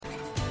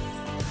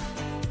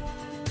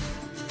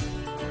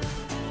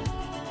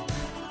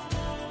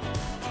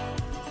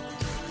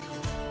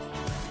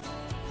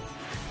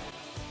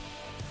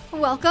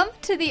Welcome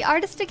to the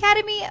Artist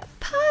Academy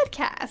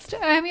podcast.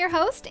 I'm your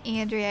host,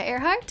 Andrea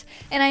Earhart,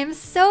 and I am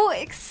so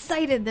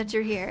excited that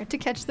you're here to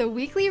catch the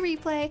weekly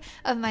replay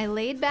of my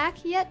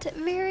laid-back yet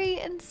very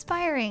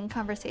inspiring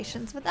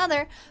conversations with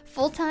other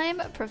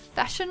full-time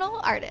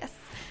professional artists.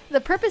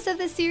 The purpose of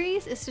this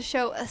series is to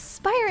show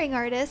aspiring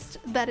artists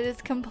that it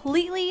is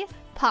completely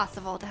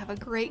possible to have a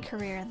great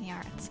career in the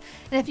arts.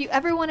 And if you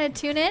ever want to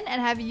tune in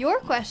and have your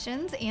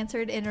questions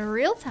answered in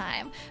real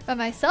time by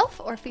myself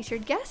or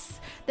featured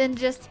guests, then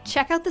just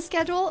check out the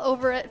schedule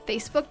over at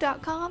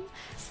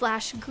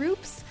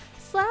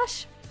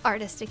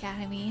facebook.com/groups/Artist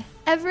Academy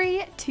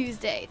every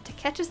Tuesday to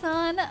catch us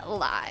on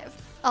live.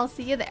 I'll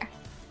see you there.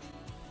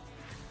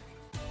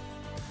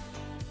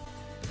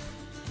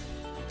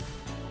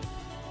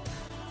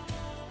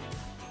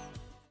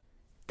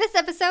 This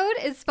episode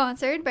is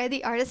sponsored by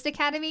the Artist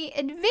Academy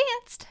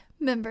Advanced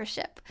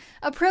Membership,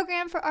 a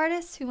program for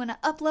artists who want to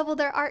up-level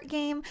their art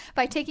game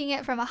by taking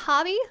it from a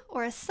hobby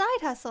or a side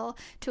hustle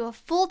to a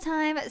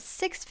full-time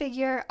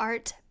six-figure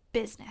art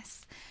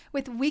business.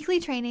 With weekly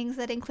trainings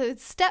that include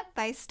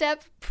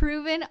step-by-step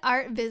proven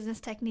art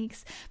business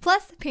techniques,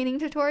 plus painting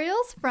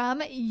tutorials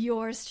from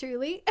yours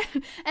truly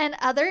and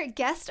other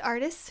guest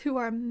artists who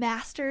are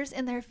masters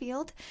in their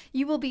field,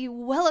 you will be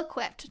well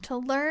equipped to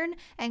learn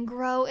and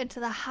grow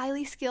into the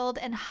highly skilled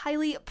and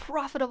highly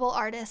profitable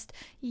artist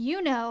you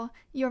know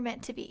you're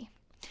meant to be.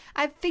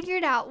 I've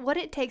figured out what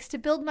it takes to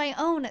build my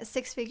own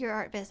six-figure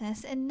art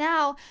business, and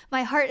now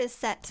my heart is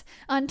set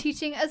on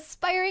teaching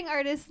aspiring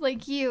artists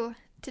like you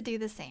to do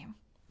the same.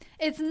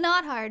 It's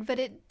not hard, but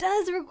it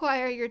does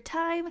require your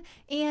time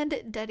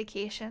and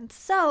dedication.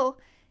 So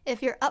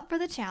if you're up for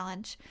the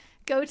challenge,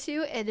 go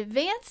to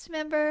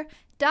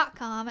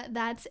advancedmember.com.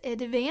 That's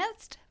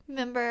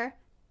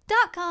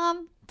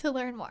advancedmember.com to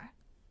learn more.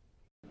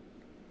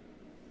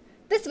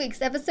 This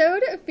week's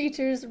episode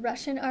features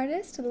Russian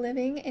artist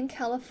living in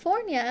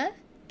California,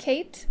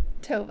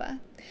 Tova.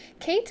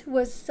 Kate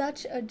was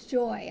such a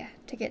joy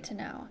to get to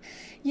know.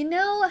 You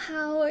know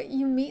how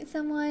you meet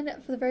someone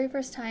for the very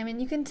first time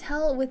and you can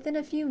tell within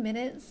a few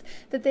minutes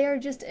that they are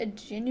just a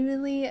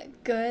genuinely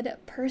good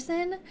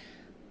person?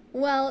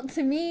 Well,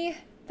 to me,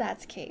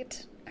 that's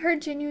Kate. Her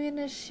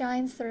genuineness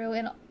shines through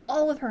in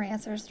all of her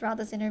answers throughout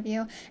this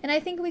interview, and I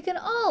think we can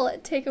all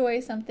take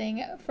away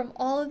something from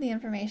all of the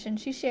information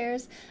she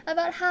shares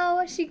about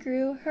how she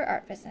grew her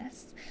art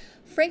business.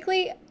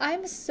 Frankly,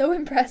 I'm so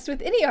impressed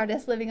with any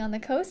artist living on the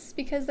coast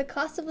because the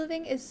cost of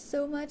living is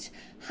so much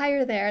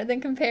higher there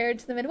than compared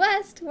to the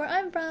Midwest, where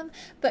I'm from,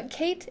 but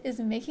Kate is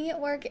making it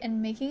work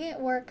and making it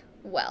work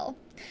well.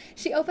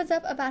 She opens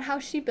up about how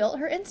she built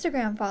her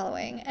Instagram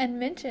following and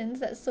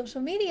mentions that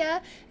social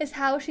media is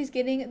how she's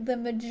getting the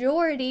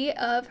majority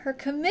of her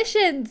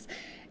commissions.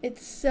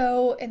 It's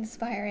so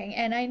inspiring,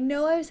 and I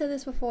know I've said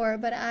this before,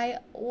 but I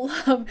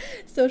love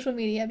social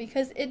media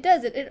because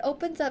it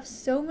opens up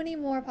so many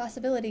more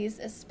possibilities,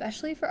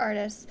 especially for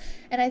artists,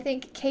 and I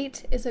think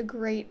Kate is a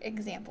great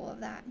example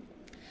of that.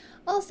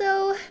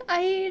 Also,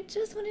 I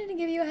just wanted to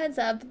give you a heads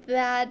up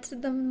that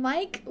the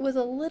mic was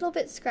a little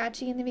bit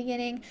scratchy in the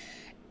beginning,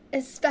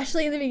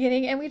 especially in the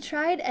beginning, and we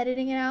tried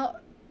editing it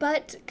out,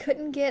 but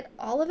couldn't get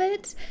all of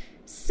it.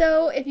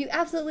 So if you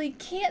absolutely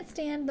can't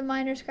stand the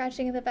minor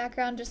scratching in the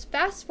background, just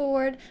fast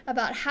forward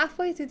about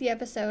halfway through the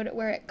episode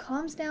where it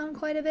calms down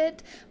quite a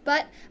bit,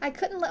 but I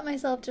couldn't let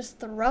myself just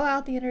throw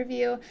out the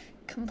interview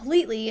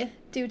completely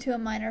due to a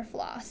minor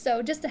flaw,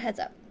 so just a heads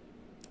up.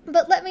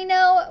 But let me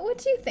know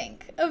what you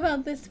think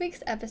about this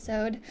week's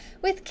episode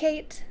with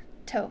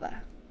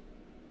Tova.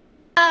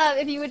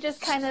 If you would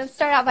just kind of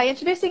start out by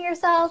introducing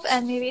yourself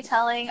and maybe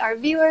telling our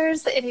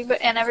viewers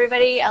and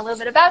everybody a little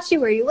bit about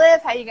you, where you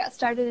live, how you got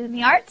started in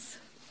the arts.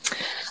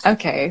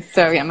 Okay,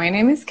 so yeah, my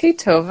name is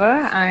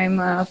Tova. I'm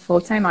a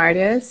full-time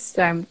artist.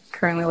 I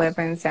currently live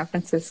in San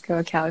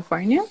Francisco,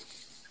 California.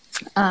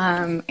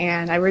 And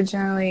I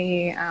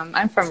originally,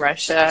 I'm from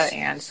Russia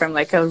and from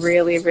like a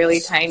really, really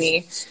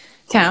tiny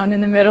town in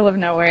the middle of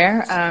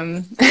nowhere.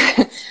 And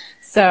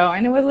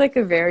it was like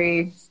a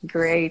very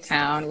gray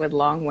town with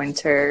long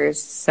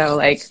winters. So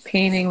like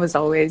painting was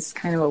always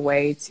kind of a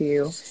way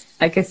to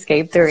like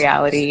escape the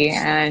reality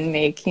and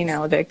make,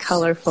 the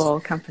colorful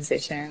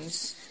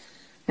compositions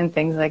and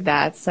things like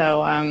that.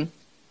 So I've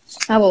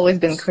always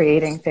been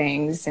creating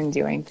things and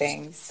doing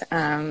things.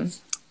 And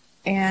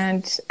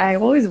I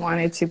always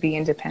wanted to be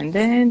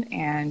independent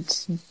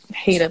and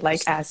hated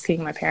like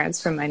asking my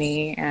parents for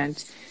money.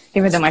 And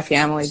even though my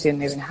family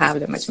didn't even have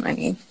that much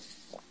money.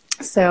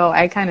 So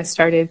I kind of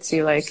started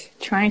to like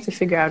trying to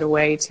figure out a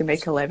way to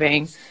make a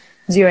living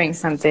doing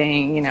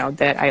something,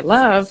 that I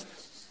love.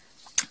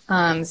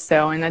 And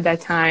at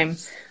that time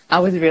I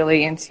was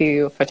really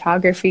into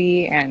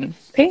photography and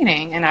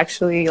painting, and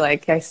actually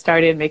like I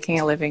started making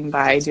a living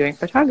by doing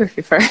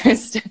photography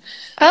first.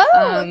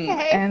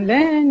 Okay. And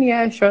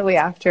then, shortly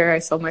after I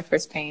sold my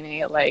first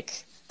painting at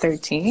like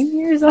 13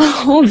 years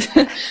old.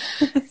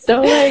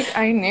 So like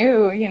I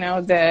knew,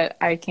 that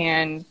I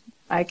can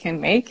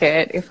make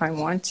it if I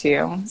want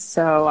to.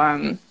 So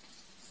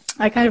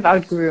I kind of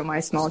outgrew my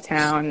small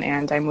town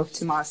and I moved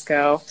to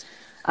Moscow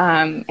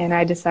And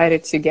I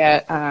decided to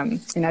get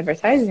an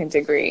advertising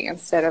degree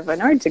instead of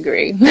an art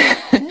degree.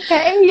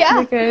 Okay,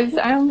 yeah. Because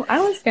I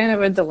was kind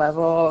of at the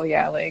level,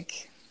 yeah,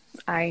 like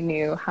I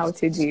knew how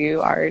to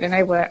do art. And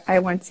I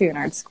went to an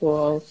art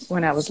school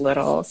when I was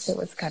little, so it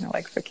was kind of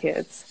like for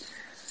kids.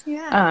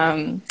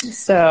 Yeah.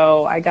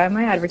 So I got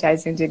my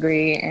advertising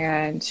degree,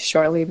 and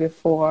shortly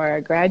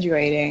before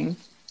graduating,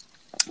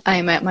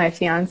 I met my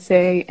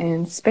fiance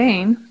in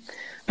Spain,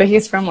 but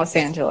he's from Los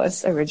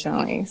Angeles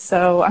originally.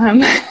 So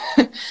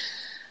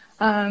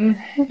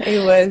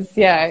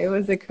it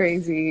was a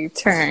crazy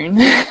turn.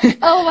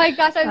 Oh my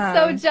gosh, I'm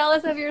so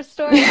jealous of your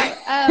story.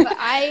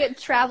 I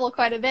travel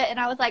quite a bit, and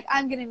I was like,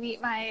 I'm gonna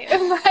meet my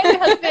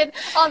husband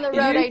on the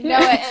road. I know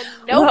it, and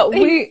nope. Well,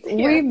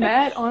 we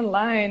met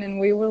online, and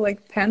we were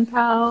like pen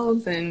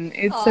pals, and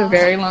it's a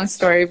very long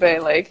story,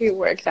 but like it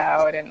worked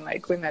out, and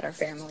like we met our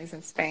families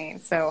in Spain.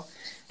 So,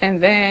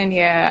 and then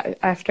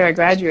after I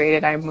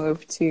graduated, I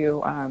moved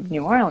to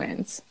New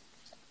Orleans,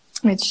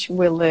 which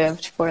we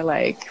lived for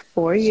like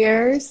 4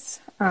 years.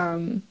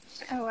 Oh,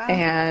 wow.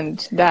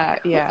 And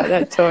that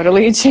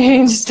totally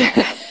changed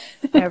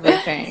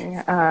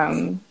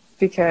everything.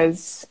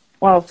 Because,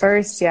 well,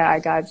 first, I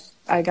got,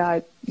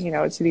 to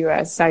the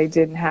US. I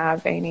didn't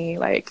have any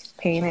like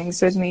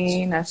paintings with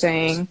me,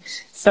 nothing.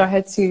 So I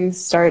had to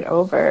start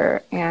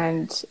over.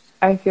 And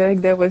I feel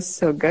like that was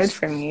so good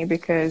for me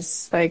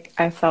because like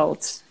I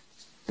felt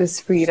this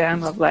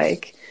freedom of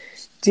like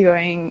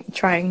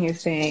trying new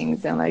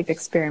things and like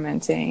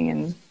experimenting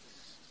and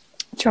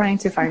trying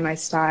to find my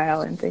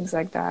style and things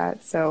like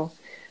that. So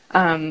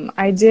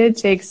I did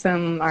take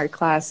some art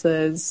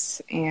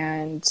classes,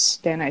 and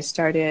then I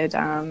started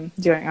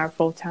doing art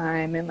full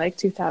time in like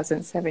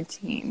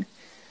 2017.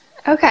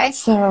 Okay.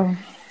 So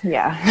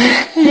yeah.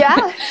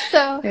 Yeah.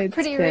 So It's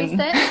pretty been...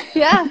 recent.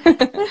 Yeah.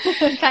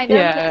 Kind of.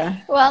 Yeah.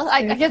 Well,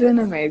 I It's guess been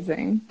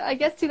amazing. I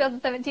guess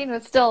 2017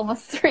 was still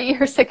almost 3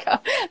 years ago.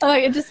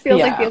 It just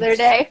feels like the other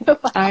day.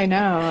 I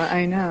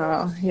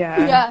know.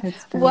 Yeah. Yeah.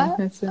 It's been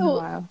a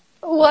while.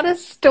 What a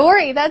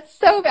story. That's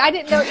so, I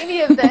didn't know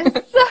any of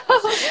this. So,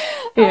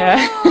 Yeah.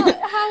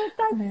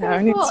 That's so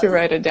I need cool. to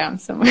write it down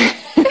somewhere.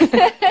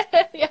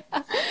 Yeah.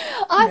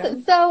 Awesome.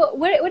 Yeah. So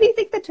what do you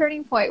think the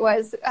turning point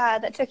was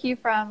that took you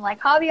from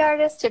like hobby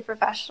artist to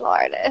professional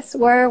artist?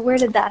 Where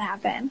did that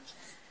happen?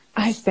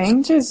 I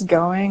think just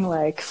going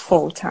like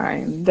full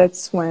time.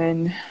 That's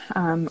when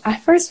I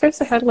first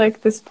I had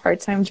like this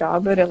part-time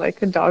job at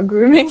like a dog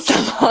grooming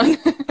salon.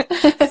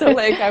 So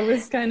like I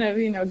was kind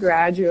of,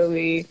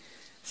 gradually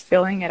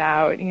filling it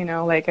out,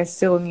 like I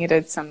still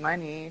needed some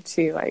money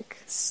to like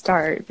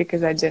start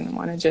because I didn't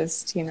want to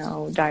just,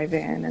 dive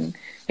in, and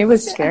it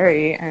was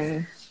scary,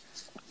 and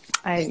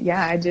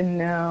I didn't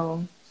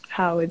know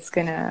how it's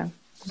gonna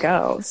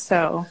go.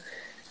 So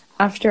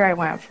after I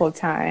went full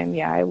time,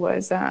 it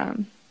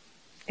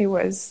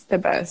was the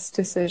best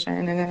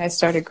decision. And then I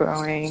started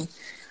growing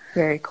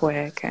very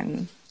quick.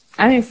 And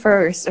I mean,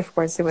 first, of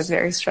course, it was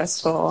very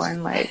stressful,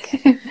 and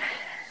like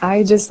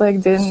I just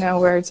like didn't know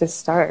where to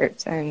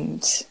start.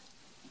 And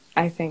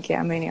I think,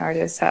 many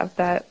artists have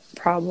that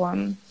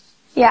problem.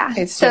 Yeah.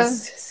 It's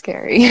just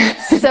scary.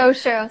 So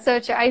true. So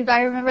true.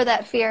 I remember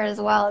that fear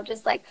as well of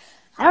just like,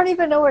 I don't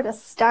even know where to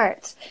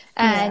start.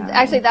 And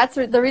actually that's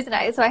the reason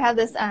I have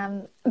this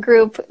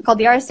group called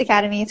the Artist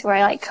Academy, to where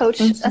I like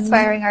coach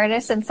aspiring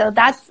artists. And so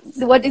that's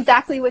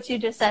exactly what you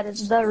just said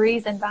is the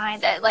reason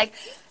behind it. Like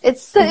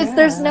it's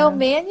there's no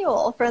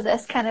manual for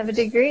this kind of a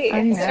degree.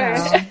 I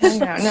know.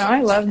 No,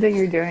 I love that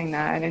you're doing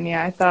that. And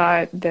I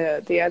thought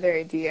the other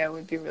idea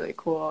would be really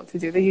cool to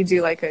do, that you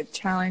do like a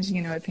challenge,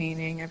 a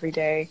painting every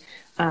day.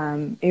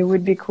 It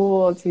would be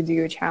cool to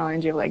do a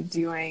challenge of like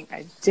doing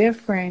a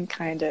different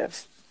kind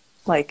of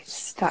like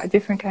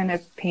different kind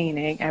of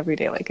painting every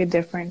day, like a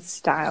different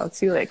style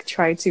to like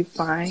try to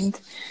find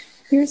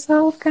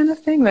yourself kind of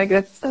thing. Like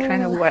that's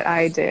kind of what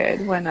I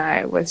did when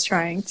I was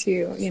trying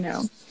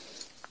to,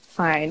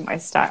 find my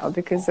style,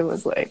 because it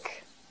was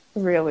like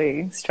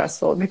really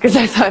stressful because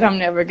I thought I'm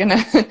never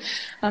gonna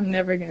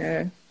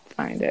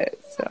find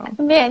it.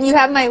 So man, you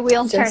have my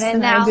wheels turning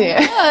now.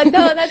 Oh,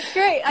 no, that's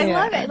great. I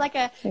love it.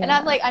 And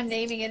I'm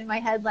naming it in my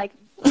head like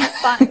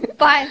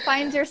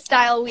find your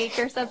style week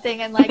or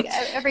something, and like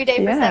every day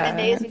for 7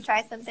 days you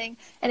try something,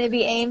 and it'd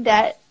be aimed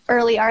at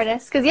early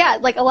artists, because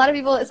like a lot of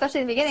people,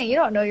 especially in the beginning, you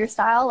don't know your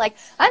style. Like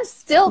I'm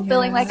still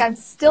feeling like I'm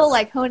still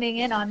like honing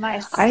in on my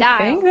style. I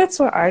think that's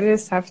what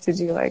artists have to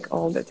do like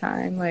all the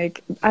time,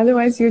 like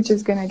otherwise you're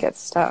just gonna get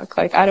stuck.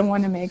 Like I don't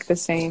want to make the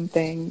same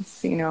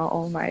things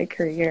all my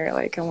career.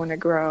 Like I want to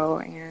grow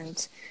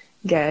and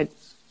get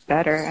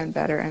better and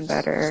better and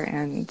better,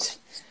 and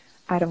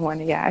I don't want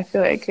to, I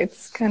feel like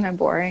it's kind of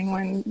boring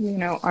when,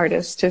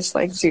 artists just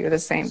like do the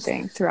same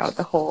thing throughout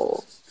the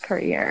whole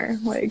career.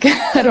 Like,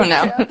 I don't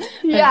know.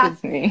 Yeah.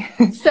 That's just me.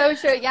 So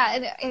true.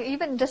 Yeah. And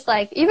even just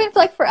like, even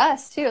for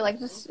us too, like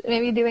just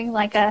maybe doing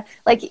like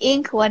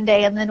ink one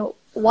day, and then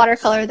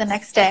watercolor the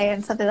next day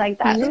and something like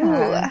that. Yeah,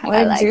 Ooh, like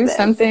I like do this.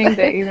 something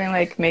that even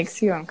like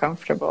makes you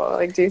uncomfortable.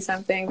 Like do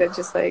something that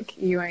just like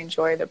you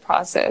enjoy the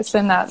process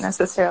and not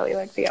necessarily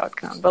like the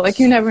outcome. But like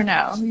you never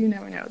know. You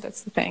never know.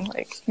 That's the thing.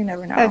 Like you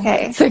never know.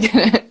 Okay.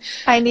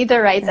 I need to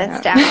write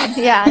this down.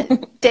 Yeah.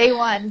 Day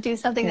 1, do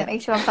something that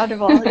makes you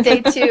uncomfortable.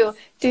 Day 2,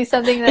 do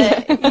something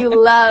that you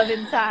love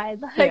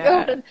inside. Like,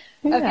 okay.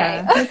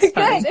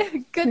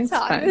 Good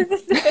talk.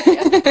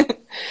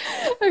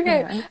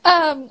 Okay.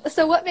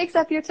 So what makes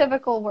up your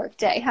typical work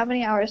day? How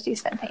many hours do you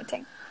spend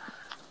painting?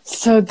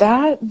 So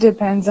that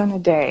depends on the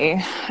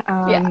day.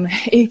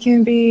 It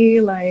can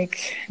be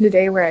like the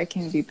day where I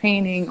can be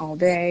painting all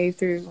day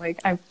through like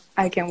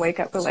I can wake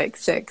up at like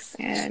 6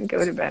 and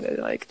go to bed at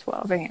like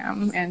 12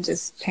 a.m. and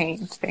just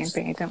paint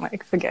and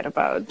like forget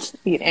about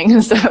eating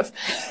and stuff.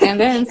 And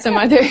then some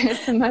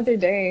other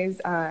days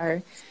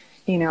are,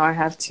 you know, I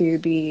have to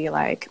be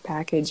like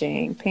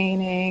packaging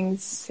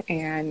paintings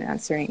and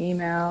answering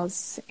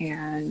emails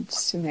and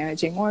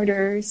managing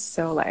orders.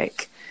 So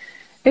like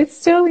it's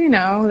still, you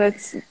know,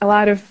 that's a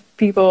lot of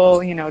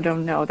people, you know,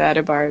 don't know that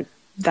about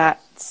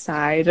that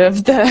side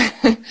of the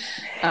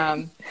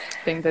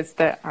thing that's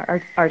the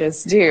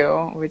artists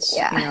do, which,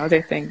 you know,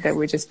 they think that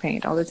we just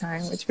paint all the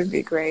time, which would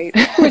be great.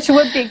 Which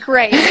would be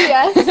great,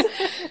 yes.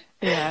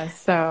 Yeah,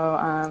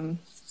 so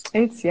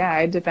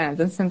it depends.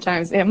 And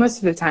sometimes, most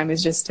of the time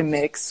is just a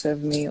mix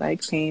of me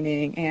like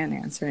painting and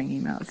answering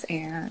emails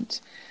and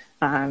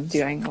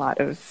doing a lot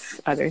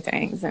of other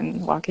things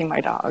and walking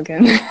my dog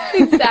and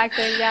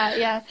exactly.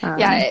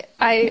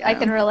 I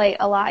can relate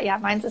a lot. Yeah,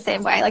 mine's the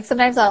same way. Like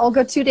sometimes I'll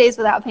go 2 days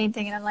without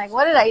painting and I'm like,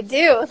 what did I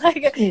do?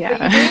 Like you do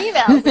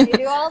emails and you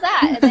do all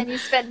that and then you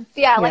spend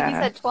like you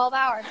said 12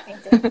 hours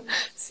painting.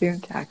 Soon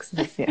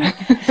taxes,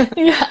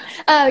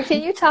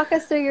 Can you talk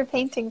us through your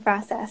painting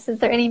process? Is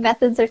there any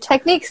methods or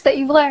techniques that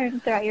you've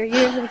learned throughout your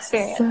years of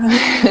experience?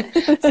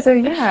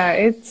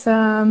 It's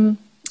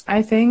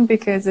I think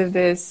because of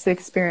this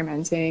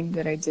experimenting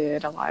that I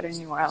did a lot in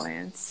New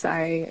Orleans,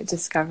 I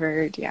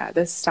discovered,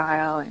 this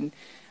style, and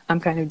I'm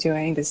kind of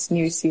doing this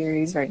new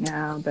series right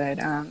now, but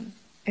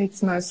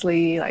it's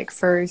mostly like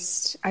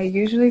first, I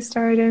usually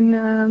start in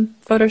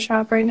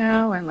Photoshop right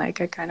now, and like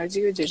I kind of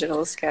do a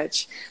digital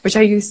sketch, which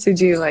I used to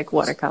do like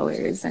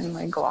watercolors and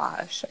like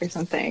gouache or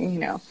something, you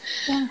know.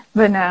 Yeah.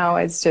 But now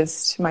it's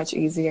just much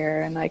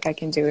easier, and like I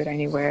can do it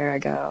anywhere I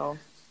go.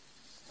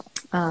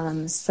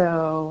 And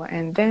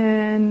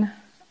then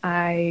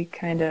I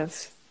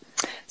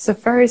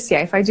first,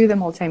 if I do the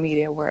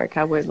multimedia work,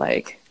 I would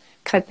like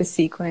cut the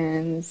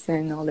sequins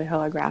and all the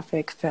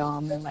holographic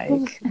film and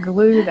like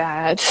glue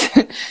that.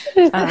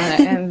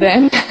 And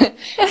then,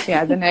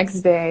 the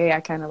next day I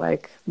kind of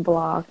like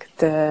block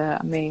the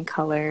main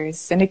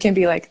colors, and it can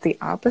be like the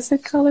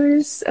opposite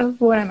colors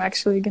of what I'm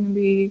actually going to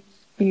be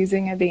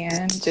using at the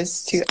end,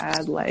 just to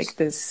add like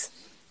this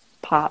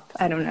pop,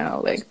 I don't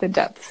know, like the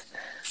depth.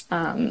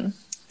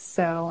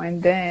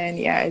 And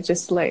then,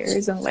 just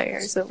layers and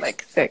layers of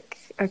like thick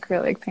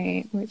acrylic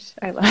paint, which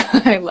I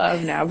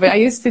love now. But I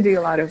used to do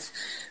a lot of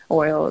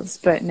oils,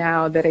 but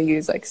now that I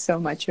use like so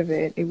much of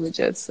it, it would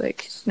just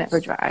like never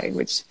dry,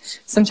 which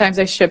sometimes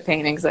I ship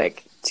paintings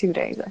like 2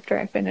 days after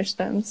I finish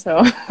them.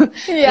 So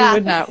it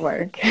would not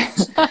work.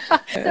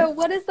 So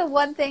what is the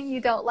one thing you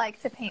don't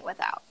like to paint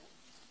without?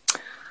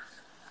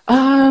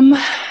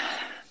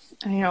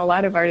 I know a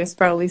lot of artists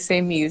probably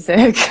say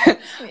music,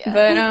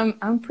 but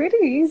I'm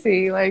pretty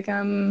easy. Like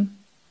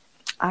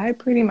I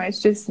pretty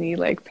much just need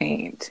like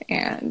paint,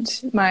 and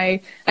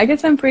I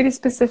guess I'm pretty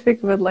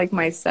specific with like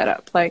my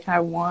setup. Like I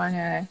want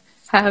to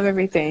have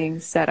everything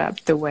set up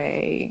the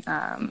way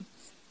I've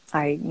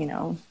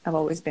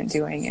always been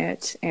doing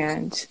it,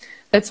 and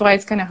that's why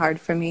it's kind of hard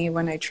for me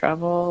when I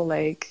travel.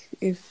 Like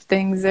if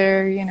things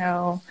are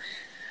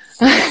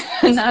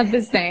not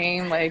the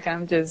same, like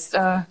I'm just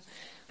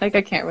like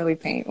I can't really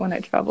paint when I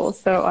travel.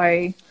 So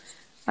I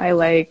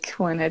like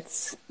when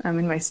I'm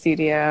in my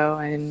studio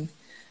and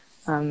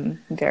I'm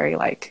very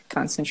like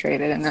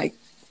concentrated, and like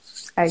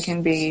I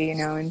can be,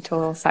 in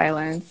total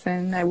silence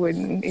and I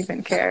wouldn't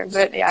even care.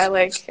 But I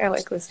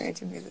like listening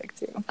to music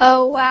too.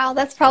 Oh wow,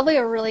 that's probably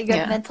a really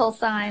good mental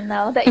sign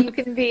though, that you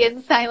can be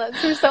in silence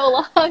for so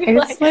long.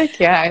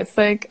 It's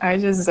like I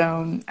just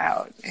zone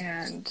out,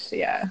 and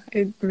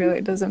it really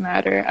doesn't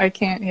matter. I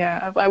can't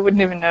I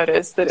wouldn't even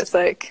notice that it's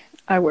like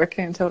I work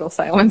in total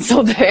silence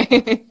all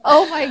day.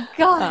 Oh my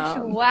gosh!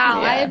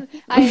 Wow, I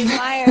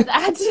admire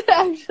that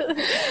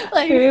actually.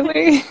 Like,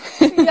 really?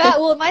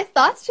 Well, my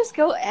thoughts just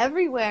go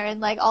everywhere,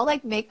 and like I'll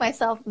like make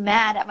myself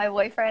mad at my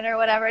boyfriend or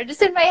whatever,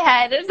 just in my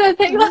head or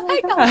something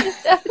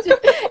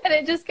and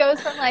it just goes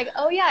from like,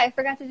 oh yeah, I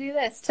forgot to do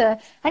this, to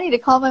I need to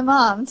call my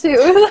mom too.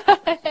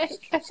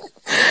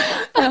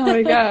 Oh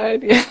my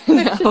god!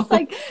 It's just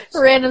like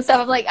random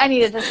stuff. I'm like, I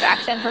need a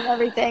distraction from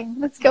everything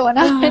that's going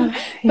on.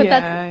 But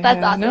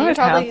that's awesome. No, it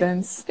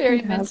happens.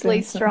 Very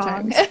mentally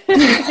strong.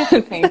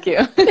 Thank you.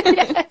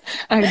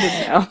 I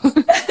didn't know.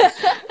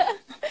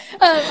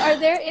 Are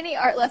there any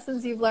art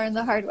lessons you've learned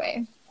the hard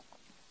way?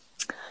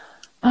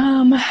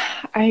 Um,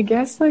 I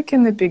guess like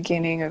in the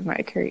beginning of my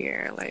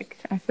career, like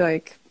I feel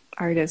like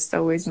artists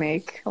always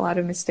make a lot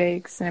of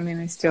mistakes. I mean,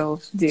 I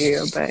still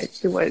do, but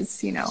it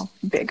was,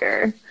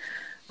 bigger.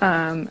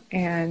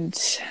 And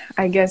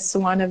I guess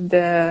one of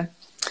the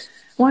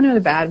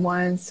bad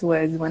ones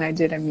was when I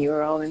did a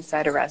mural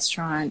inside a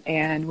restaurant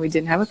and we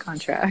didn't have a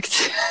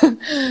contract.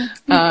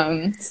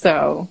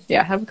 So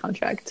yeah, have a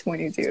contract when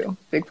you do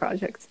big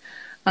projects.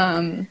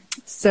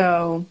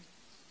 So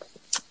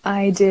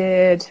I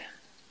did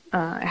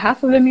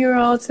half of the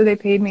mural, so they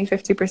paid me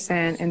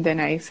 50%, and then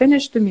I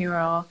finished the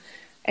mural,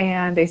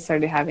 and they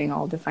started having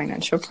all the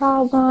financial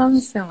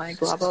problems and like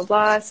blah blah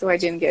blah. So I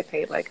didn't get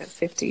paid like a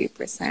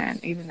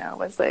 50%, even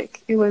though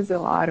it was a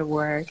lot of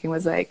work. It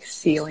was like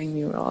ceiling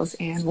murals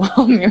and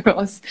wall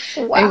murals.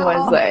 Wow. It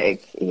was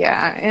like,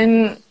 yeah,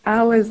 and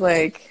I was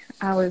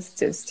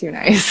just too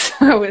nice.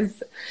 I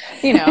was,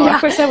 Yeah.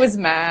 of course I was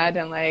mad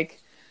and like.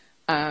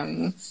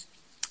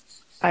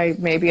 I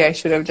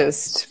should have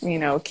just,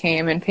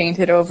 came and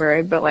painted over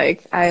it, but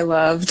like I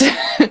loved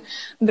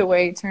the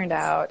way it turned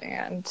out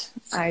and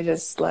I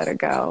just let it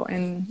go.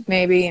 And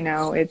maybe,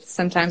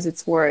 sometimes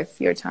it's worth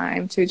your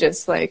time to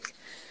just like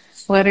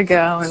let it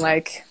go and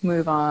like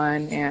move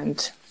on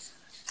and,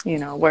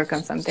 work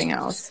on something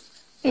else.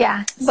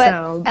 Yeah, but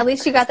at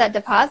least you got that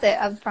deposit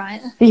up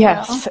front.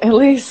 Yes, at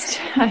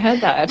least I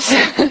had that.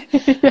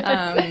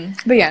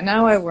 But yeah,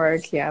 now I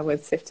work,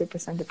 with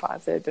 50%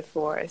 deposit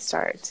before I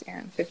start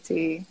and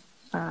 50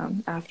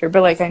 after.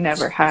 But like I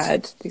never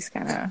had these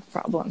kind of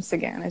problems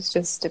again. It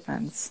just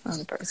depends on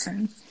the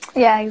person.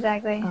 Yeah,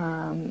 exactly.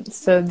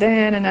 So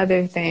then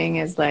another thing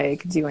is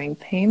like doing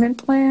payment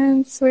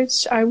plans,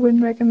 which I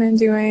wouldn't recommend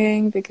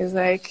doing because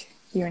like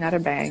you're not a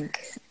bank.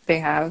 They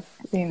have,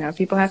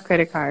 people have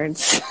credit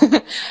cards.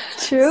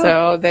 True.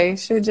 So they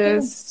should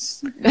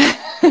just,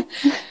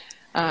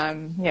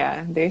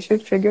 they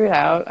should figure it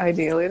out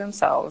ideally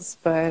themselves.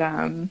 But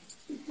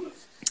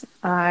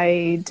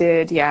I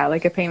did,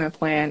 like a payment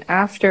plan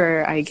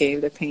after I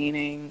gave the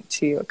painting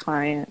to a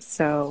client.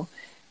 So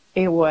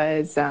it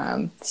was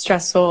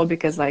stressful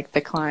because like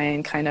the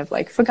client kind of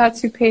like forgot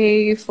to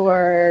pay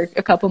for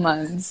a couple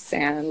months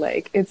and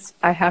like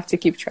I have to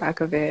keep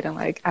track of it and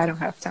like I don't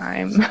have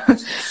time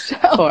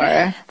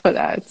for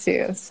that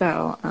too.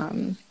 So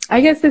I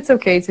guess it's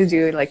okay to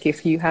do it like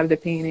if you have the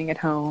painting at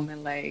home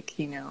and like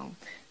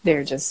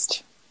they're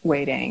just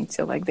waiting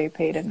till like they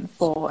paid it in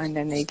full and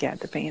then they get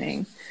the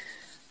painting.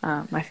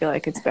 I feel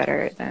like it's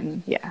better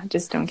than,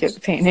 just don't get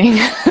the painting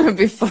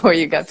before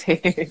you got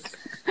paid.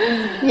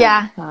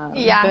 Yeah. But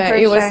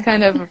it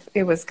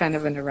was kind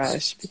of in a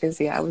rush because,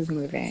 I was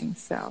moving.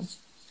 So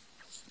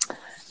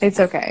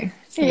it's okay.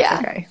 It's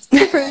okay.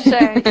 For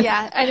sure.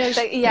 Yeah. I know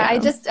that. Yeah.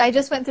 I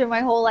just went through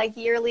my whole like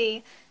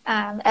yearly,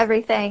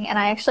 everything. And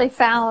I actually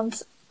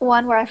found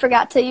one where I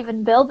forgot to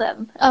even bill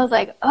them. I was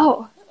like,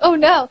 oh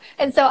no.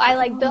 And so I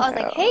like billed, I was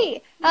like,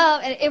 hey,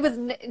 and it was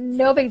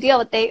no big deal,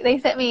 but they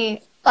sent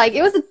me, like,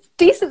 it was a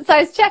decent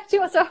sized check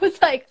too, so I was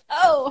like,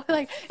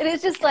 and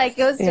it's just like,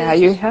 it was just... Yeah,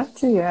 you have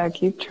to,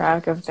 keep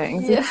track of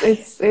things. Yeah.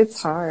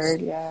 It's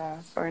hard,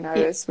 for an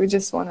artist. We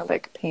just want to,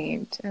 like,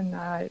 paint and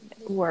not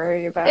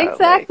worry about,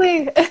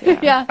 exactly.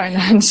 like,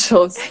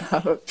 financial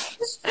stuff.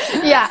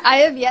 Yeah, I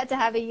have yet to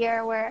have a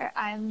year where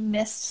I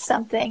missed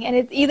something, and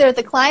it's either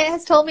the client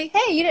has told me,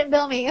 hey, you didn't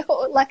bill me,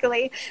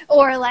 luckily,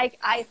 or, like,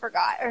 I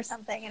forgot or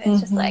something, and it's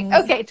just like,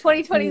 okay,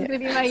 2020 is going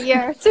to be my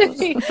year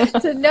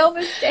to no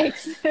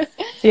mistakes.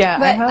 Yeah,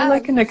 but, I have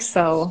like an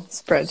Excel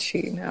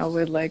spreadsheet now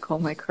with like all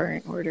my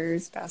current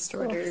orders, past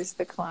orders,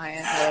 the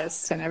client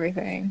list, and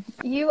everything.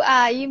 You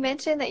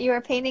mentioned that you were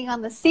painting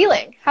on the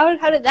ceiling. How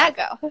did that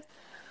go?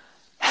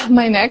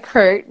 My neck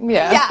hurt, for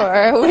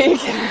a week.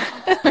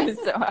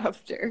 So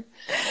after,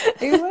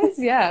 it was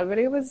but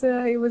it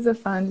was a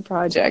fun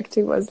project.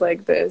 It was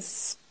like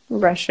this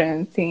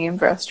Russian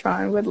themed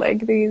restaurant with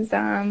like these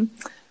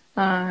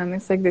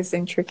it's like this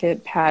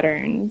intricate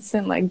patterns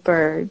and like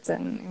birds,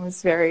 and it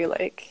was very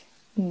like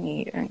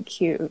neat and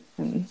cute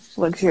and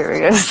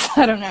luxurious.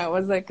 I don't know. It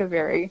was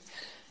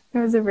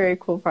a very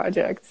cool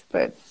project,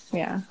 but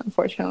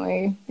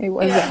unfortunately it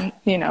wasn't,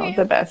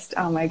 the best.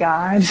 Oh my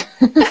God.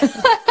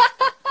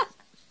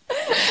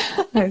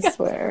 I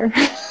swear.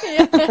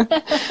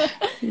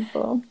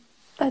 People.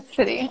 That's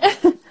funny.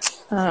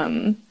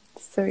 So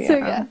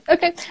yeah.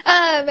 Okay.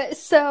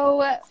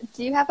 So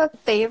do you have a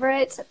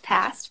favorite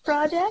past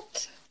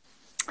project?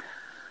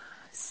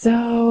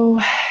 So,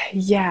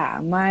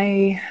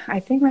 I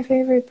think my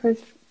favorite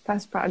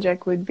past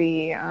project would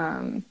be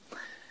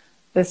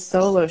the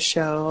solo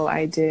show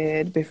I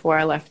did before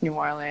I left New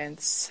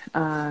Orleans.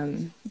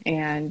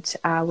 And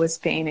I was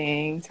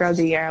painting, throughout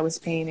the year, I was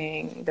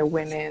painting the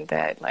women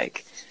that,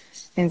 like,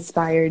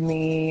 inspired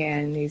me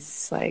and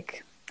these,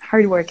 like,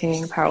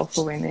 hardworking,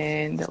 powerful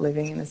women that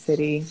living in the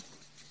city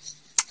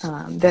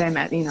that I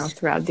met,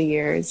 throughout the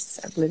years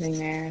of living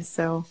there.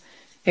 So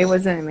it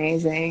was an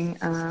amazing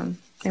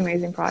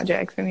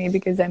project for me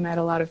because I met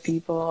a lot of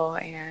people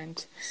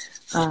and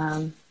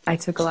I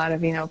took a lot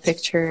of,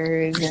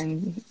 pictures,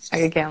 and I,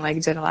 again,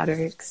 like did a lot of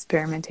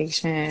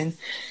experimentation,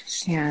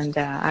 and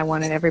I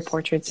wanted every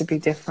portrait to be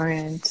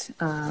different.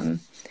 And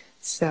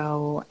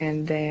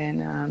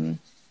then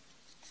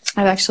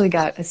I've actually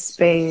got a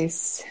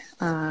space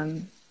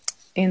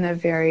in a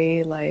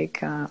very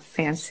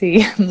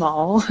fancy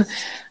mall,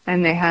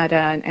 and they had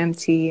an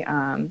empty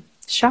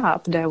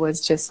shop that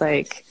was just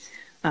like,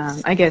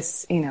 I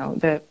guess,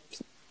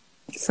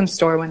 some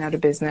store went out of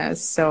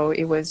business, so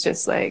it was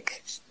just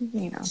like,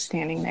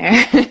 standing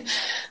there,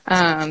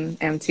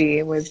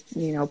 empty with,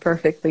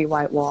 perfectly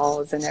white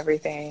walls and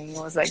everything. It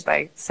was like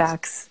by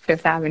Saks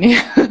Fifth Avenue.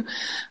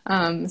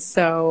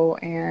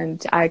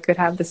 And I could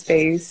have the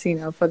space,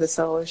 for the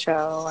solo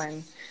show,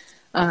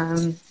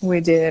 and we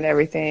did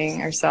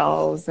everything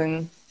ourselves,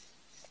 and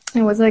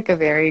it was like a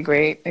very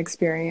great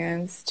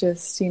experience,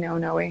 just,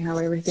 knowing how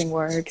everything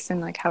works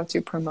and like how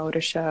to promote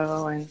a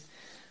show.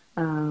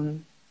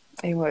 And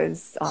it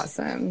was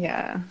awesome.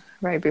 Yeah.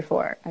 Right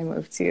before I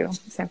moved to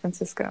San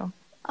Francisco.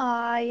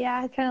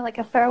 Yeah, kind of like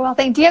a farewell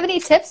thing. Do you have any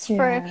tips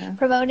for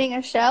promoting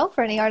a show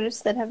for any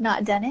artists that have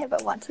not done it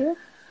but want to?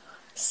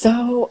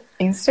 So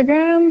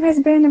Instagram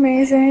has been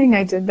amazing.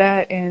 I did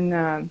that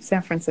in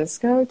San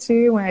Francisco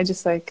too, when I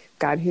just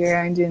got here.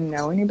 I didn't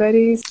know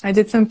anybody. I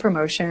did some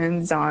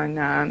promotions on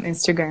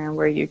Instagram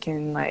where you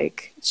can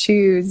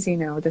choose,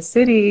 the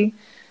city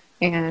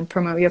and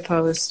promote your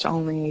post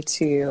only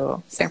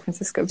to San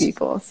Francisco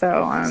people.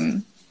 So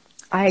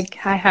I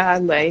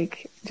had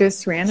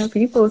just random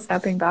people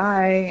stopping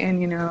by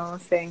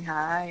and, saying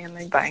hi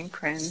and buying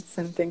prints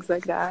and things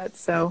like that.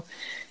 So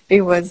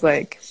it was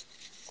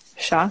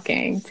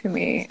shocking to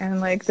me.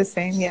 And the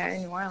same,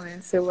 in New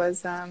Orleans, it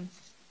was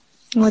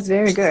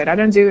very good. I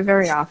don't do it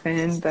very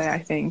often, but I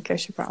think I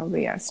should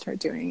probably start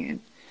doing it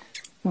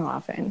more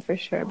often for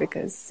sure,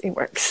 because it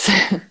works.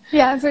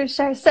 Yeah, for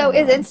sure. So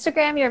is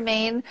Instagram your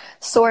main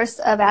source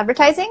of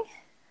advertising?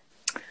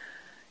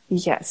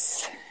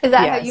 Yes. Is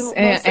that how you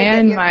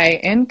and my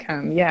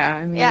income? Yeah.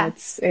 I mean,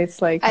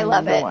 it's like I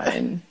love it.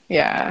 One.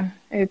 Yeah.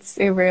 It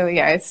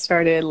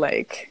started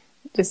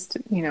just,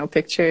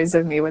 pictures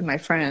of me with my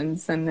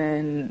friends, and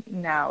then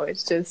now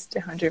it's just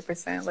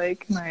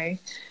 100%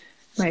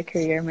 my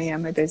career,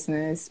 my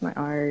business, my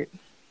art.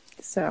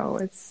 So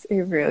it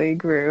really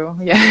grew,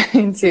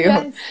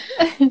 into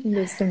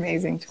this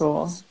amazing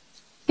tool.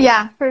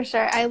 Yeah, for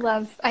sure. I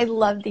love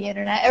the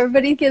internet.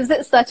 Everybody gives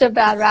it such a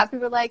bad rap.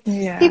 People are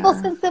people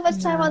spend so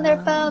much time on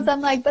their phones.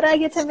 I'm but I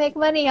get to make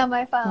money on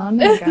my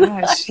phone. Oh my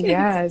gosh,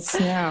 yes.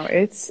 No,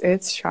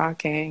 it's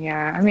shocking.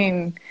 Yeah. I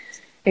mean,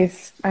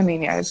 if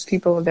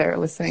people that are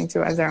listening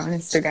to us are on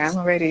Instagram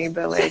already,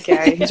 but I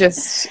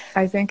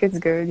think it's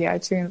good,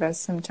 to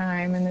invest some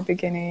time in the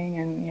beginning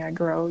and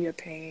grow your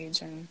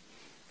page, and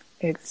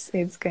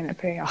it's gonna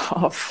pay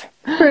off.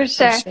 For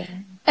sure.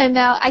 And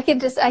now I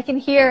can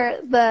hear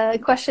the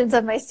questions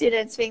of my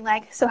students being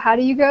so how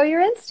do you grow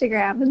your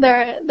Instagram?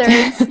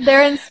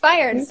 They're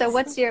inspired. So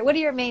what are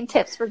your main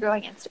tips for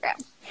growing Instagram?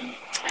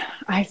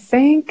 I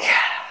think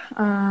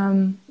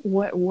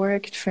what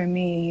worked for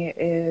me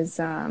is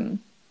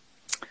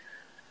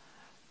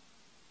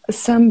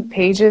some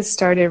pages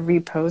started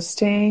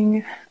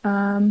reposting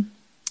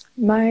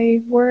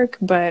my work,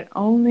 but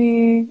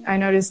only I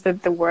noticed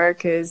that the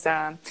work is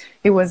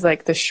it was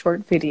the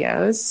short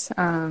videos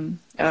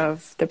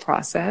of the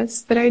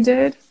process that I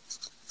did,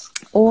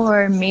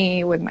 or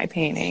me with my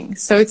painting.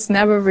 So it's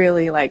never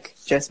really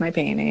just my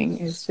painting.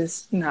 It's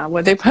just not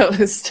what they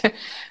post,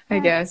 I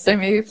guess. Or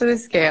maybe for the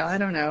scale, I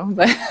don't know.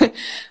 But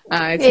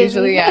it's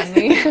usually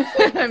me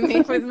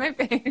with my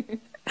painting.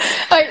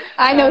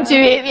 I know what you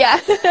mean, yeah.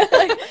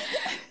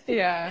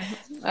 Yeah.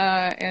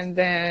 And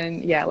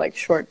then,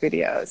 short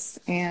videos.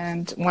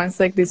 And once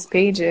these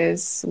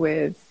pages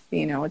with,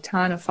 a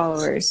ton of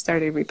followers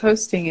started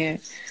reposting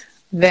it,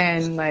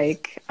 then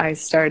I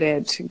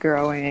started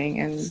growing,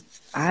 and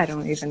I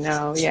don't even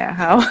know,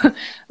 how,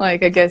 I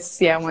guess,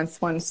 once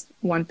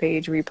one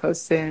page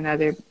reposted,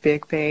 another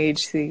big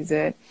page sees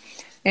it.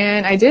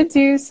 And I did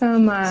do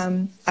some,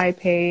 I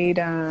paid,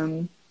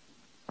 I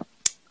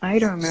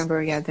don't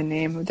remember the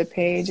name of the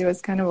page. It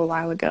was kind of a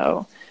while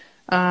ago.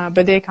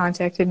 But they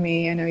contacted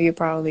me. I know you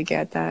probably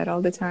get that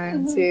all the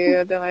time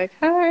too. They're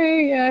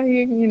hi,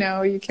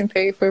 you can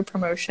pay for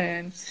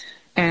promotion,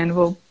 and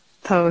we'll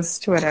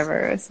post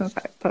whatever, some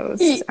 5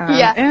 posts.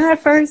 And at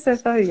first I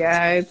thought,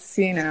 it's,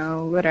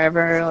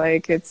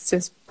 whatever, it's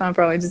just, I'm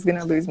probably just going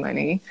to lose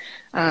money.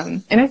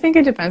 And I think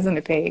it depends on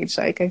the page.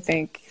 I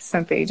think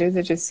some pages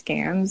are just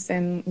scams,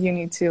 and you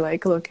need to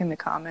look in the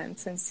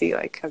comments and see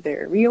are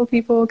there real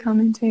people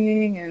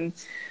commenting,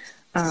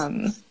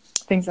 and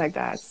things like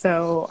that.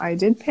 So I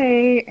did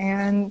pay,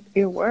 and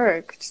it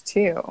worked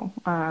too.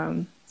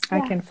 I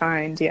can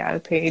find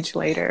the page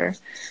later.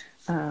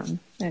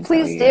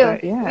 Please do.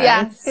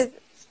 Because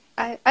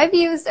I've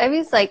used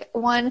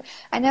one.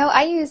 I know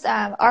I use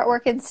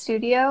Artwork in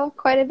Studio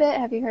quite a bit.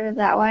 Have you heard of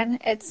that one?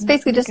 It's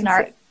basically just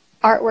an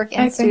artwork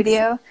in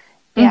studio.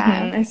 So.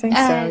 I think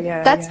so.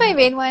 Yeah, that's my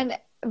main one.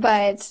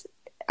 But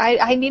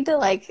I need to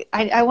like,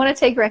 I want to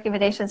take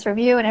recommendations from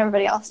you and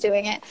everybody else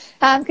doing it.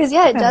 Because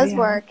yeah, it does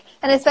work.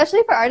 And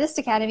especially for Artist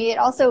Academy, it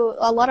also,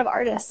 a lot of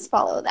artists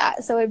follow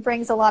that. So it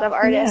brings a lot of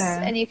artists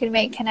and you can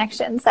make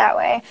connections that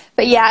way.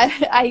 But yeah,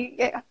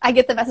 I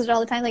get the message all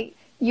the time, like,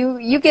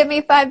 you give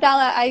me $5,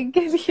 I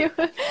give you,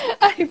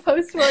 I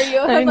post for you.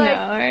 I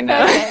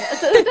know. Okay.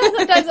 So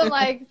sometimes I'm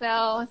like,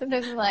 no.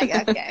 Sometimes I'm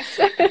like, okay.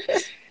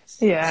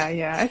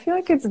 Yeah. I feel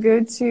like it's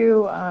good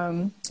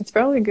to, it's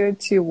probably good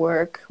to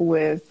work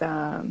with,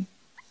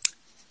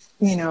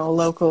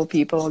 local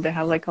people that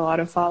have like a lot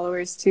of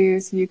followers too.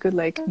 So you could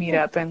like meet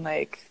up and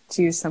like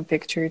do some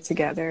picture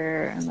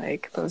together and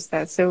like post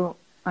that. So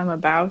I'm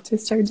about to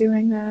start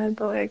doing that,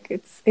 but like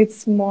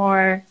it's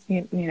more,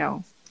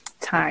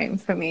 time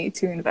for me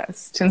to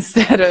invest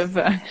instead of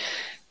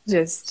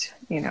just,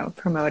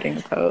 promoting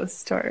a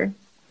post or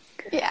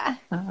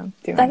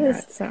doing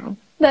that. So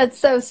that's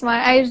so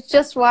smart. I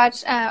just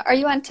watched, are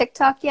you on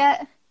TikTok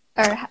yet?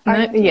 Or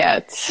not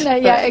yet.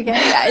 Not yet. Again,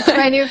 yeah, it's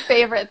my new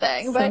favorite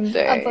thing. But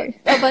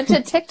a bunch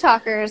of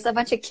TikTokers, a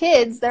bunch of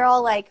kids, they're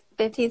all like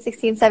 15,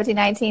 16, 17,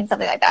 19,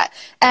 something like that.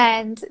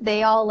 And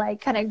they all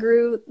like kind of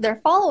grew their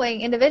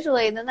following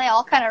individually. And then they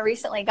all kind of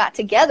recently got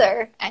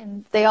together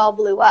and they all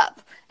blew up.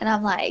 And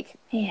I'm like,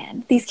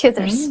 man, these kids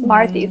are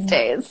smart these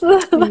days.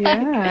 Like,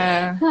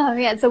 yeah. Oh,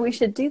 man. So we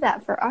should do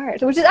that for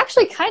art, which is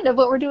actually kind of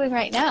what we're doing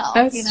right now.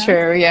 That's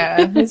true.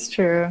 Yeah, it's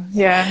true.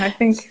 Yeah, I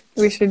think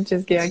we should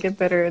just, get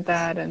better at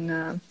that.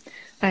 And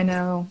I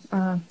know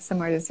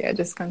some artists,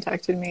 just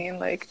contacted me and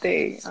like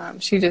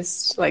she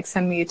just like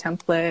sent me a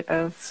template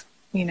of,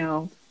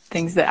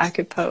 things that I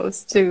could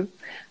post to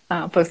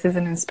post as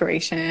an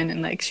inspiration,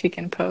 and like she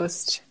can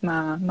post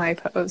my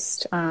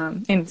post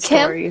in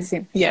stories.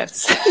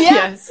 Yes.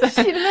 Yes.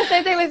 She did the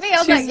same thing with me. I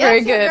was She's like,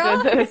 very good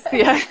at this.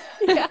 Yeah.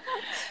 Yeah.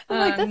 I'm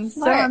like, that's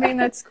so smart. I mean,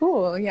 that's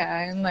cool.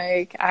 Yeah. And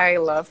like I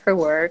love her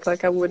work.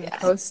 Like I wouldn't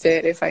post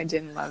it if I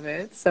didn't love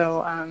it.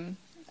 So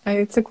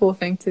it's a cool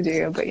thing to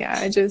do. But yeah,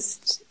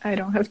 I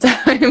don't have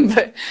time.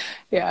 But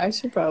yeah, I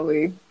should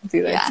probably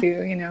do that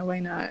too. Why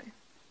not?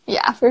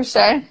 Yeah, for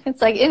sure.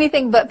 It's like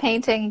anything but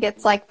painting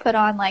gets like put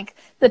on like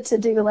the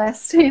to-do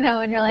list, and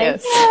you're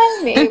like,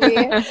 maybe.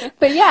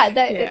 But yeah,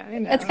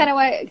 that's kind of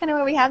why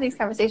we have these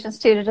conversations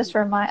too, to just a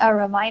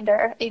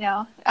reminder,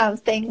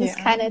 of things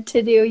kind of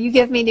to do. You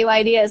give me new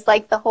ideas,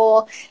 like the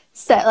whole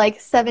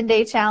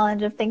 7-day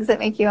challenge of things that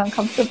make you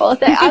uncomfortable.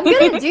 I'm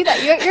gonna do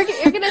that.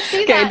 You're gonna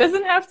see that. Okay, it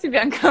doesn't have to be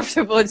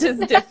uncomfortable. It's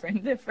just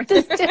different.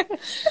 Just different.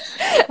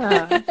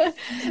 But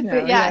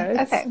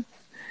okay.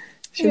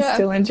 Should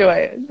still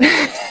enjoy it.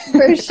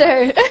 For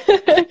sure.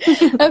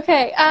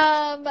 Okay.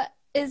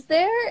 Is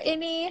there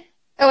any...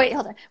 Oh, wait,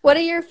 hold on. What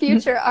are your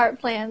future art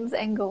plans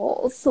and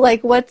goals?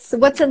 Like, what's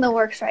in the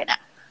works right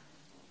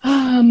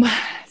now?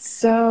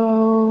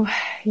 So,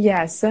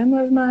 some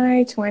of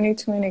my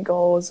 2020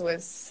 goals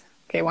was...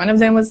 Okay, one of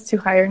them was to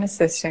hire an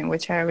assistant,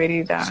 which I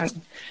already done.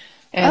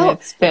 And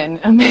it's been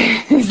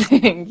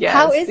amazing. Yes,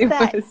 how is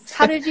that?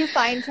 How did you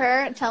find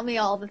her? Tell me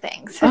all the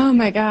things. Oh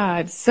my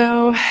God.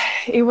 So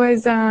it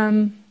was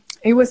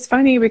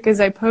funny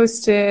because I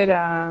posted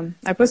a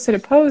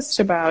post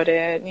about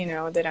it,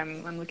 that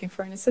I'm looking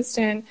for an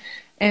assistant.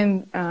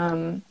 And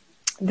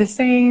the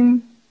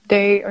same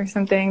day or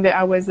something that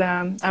I was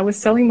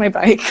selling my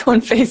bike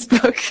on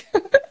Facebook.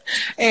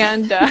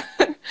 And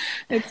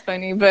it's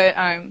funny, but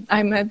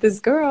I met this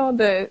girl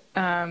that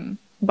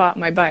bought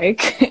my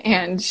bike,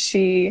 and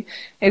she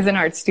is an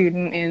art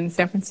student in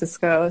San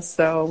Francisco.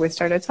 So we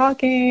started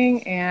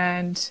talking,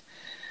 and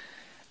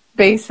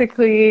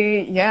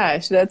basically,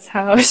 that's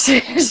how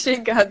she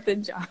got the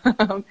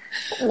job.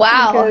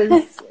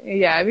 Wow.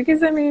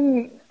 Because I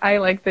mean, I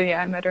liked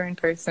I met her in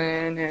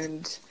person,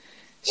 and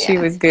she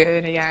was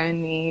good,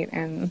 and neat,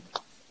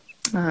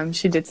 and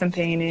she did some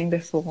painting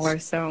before,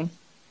 so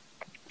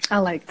I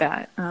like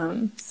that.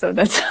 So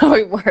that's how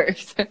it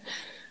worked.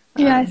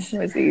 Yes. It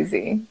was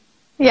easy.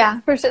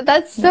 Yeah, for sure.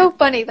 That's so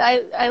funny.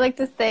 I like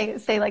to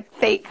say like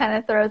fate kind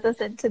of throws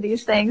us into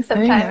these things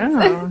sometimes.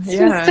 I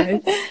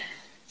know.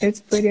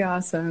 It's pretty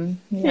awesome.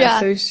 Yeah.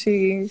 So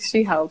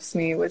she helps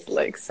me with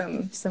like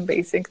some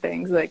basic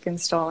things like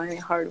installing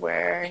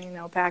hardware,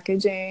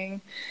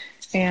 packaging,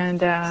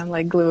 and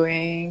like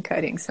gluing,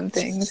 cutting some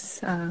things.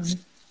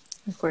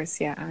 Of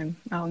course,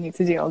 I'll need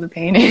to do all the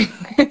painting.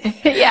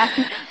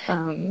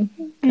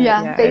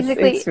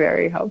 Basically, it's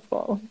very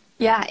helpful.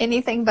 Yeah,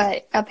 anything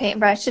but a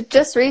paintbrush.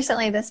 Just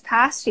recently, this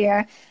past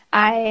year,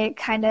 I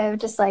kind of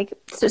just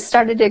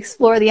started to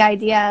explore the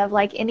idea of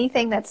like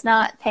anything that's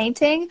not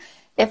painting.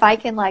 If I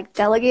can like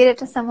delegate it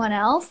to someone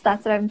else,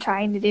 that's what I'm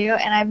trying to do.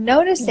 And I'm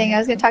noticing, I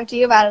was going to talk to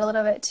you about it a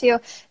little bit too,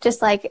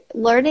 just like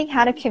learning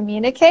how to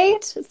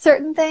communicate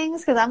certain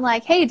things. Because I'm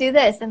like, hey, do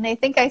this. And they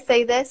think I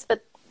say this,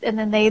 and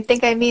then they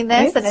think I mean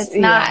this, and it's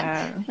not.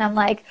 And I'm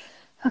like,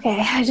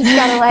 okay, I just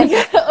gotta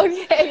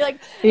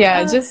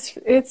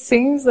it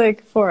seems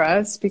like for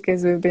us,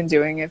 because we've been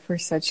doing it for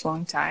such a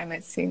long time,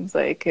 it seems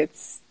like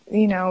it's,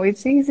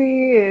 it's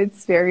easy,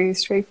 it's very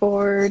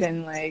straightforward,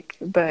 and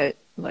but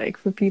like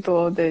for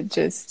people that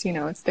just,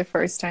 it's their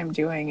first time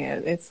doing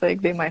it, it's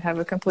like they might have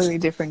a completely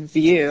different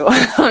view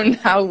on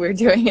how we're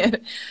doing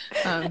it.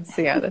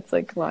 So yeah, that's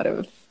like a lot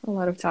of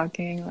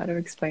talking, a lot of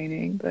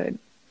explaining, but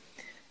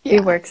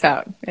it works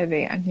out at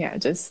the end. Yeah,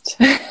 just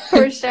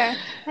for sure.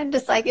 I'm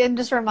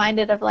just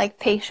reminded of like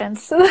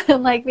patience.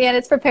 Like, man,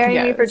 it's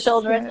preparing me for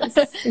children.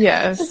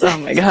 Yes. Oh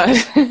my God.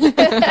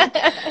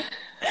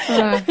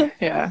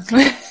 Yeah.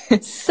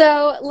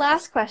 So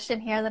last question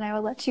here, then I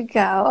will let you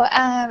go.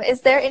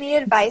 Is there any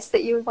advice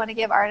that you would want to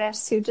give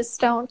artists who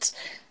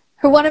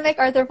want to make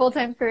art their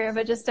full-time career,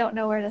 but just don't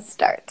know where to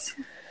start?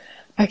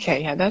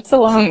 Okay. Yeah, that's a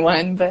long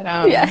one, but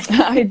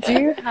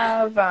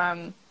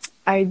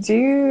I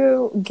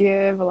do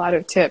give a lot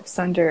of tips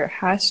under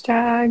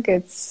hashtag.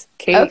 It's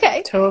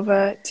Kate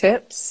Tova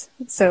tips.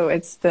 So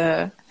it's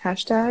the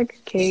hashtag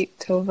Kate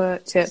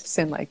Tova tips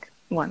in like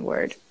one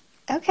word.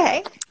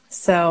 Okay.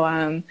 So,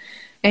 and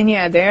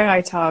yeah, there I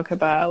talk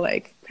about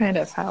like kind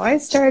of how I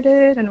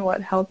started and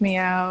what helped me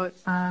out,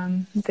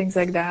 things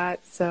like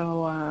that.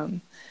 So,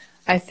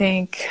 I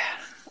think,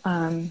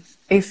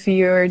 if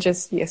you're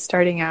just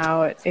starting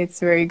out, it's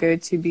very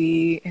good to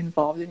be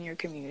involved in your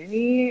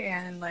community,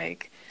 and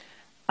like,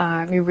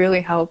 it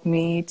really helped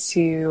me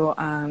to,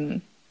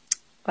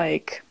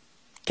 like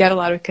get a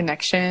lot of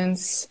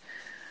connections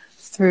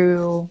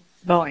through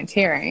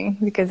volunteering,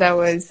 because I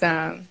was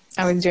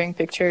doing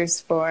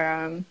pictures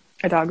for,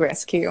 a dog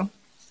rescue.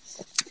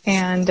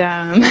 And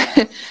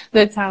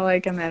that's how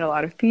like I met a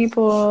lot of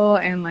people,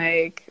 and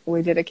like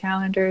we did a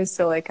calendar,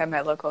 so like I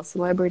met local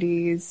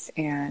celebrities,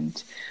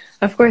 and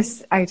of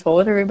course I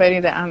told everybody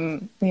that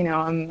I'm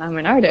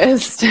an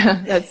artist.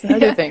 That's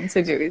another thing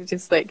to do, is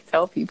just like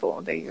tell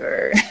people that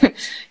you're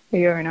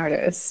an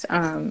artist.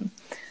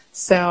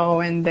 So,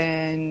 and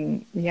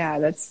then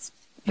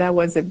that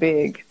was a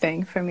big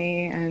thing for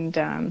me.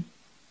 And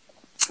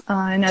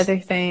another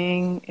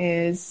thing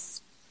is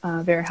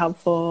very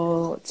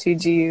helpful to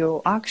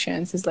do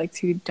auctions, is like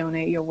to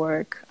donate your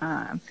work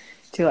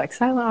to like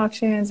silent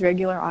auctions,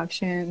 regular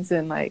auctions,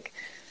 and like,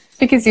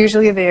 because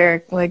usually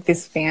they're like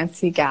these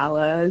fancy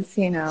galas,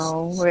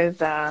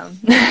 with a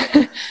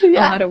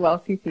lot of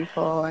wealthy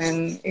people,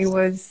 and it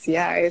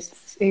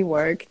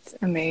worked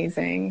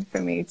amazing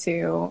for me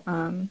too.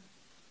 And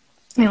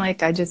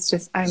like I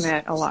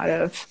met a lot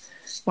of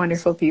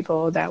wonderful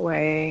people that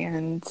way,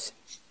 and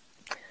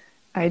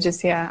I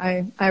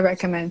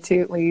recommend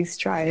to at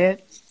least try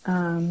it.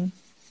 I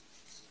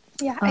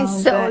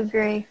so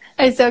agree.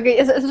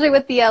 Especially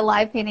with the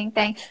live painting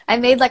thing. I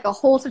made like a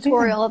whole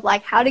tutorial of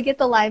like how to get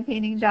the live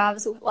painting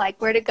jobs,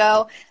 like where to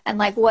go and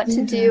like what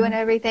to do and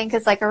everything.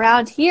 Because like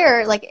around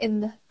here, like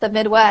in the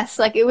Midwest,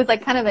 like it was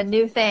like kind of a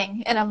new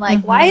thing. And I'm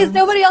like, why is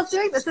nobody else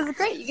doing this? This is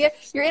great.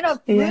 You're in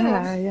a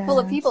room full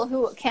of people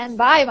who can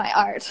buy my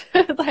art.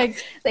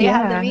 Like they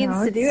have the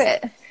means to do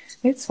it.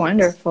 It's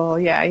wonderful.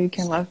 Yeah, you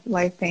can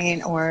live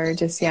paint, or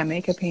just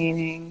make a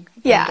painting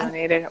and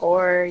donate it,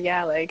 or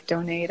like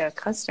donate a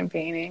custom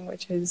painting,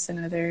 which is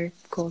another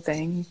cool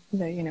thing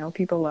that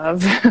people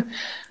love.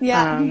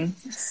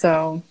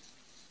 So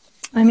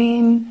I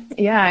mean,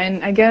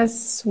 and I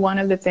guess one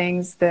of the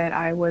things that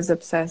I was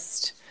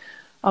obsessed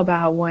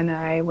about when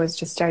I was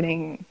just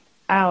starting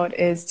out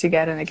is to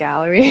get in a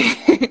gallery.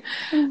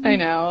 I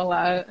know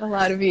a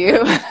lot of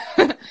you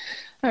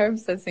are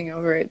obsessing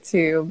over it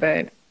too,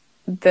 but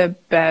the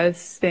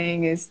best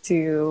thing is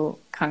to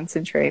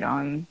concentrate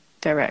on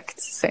direct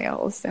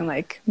sales and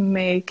like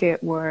make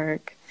it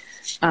work,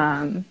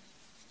 by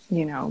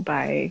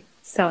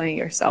selling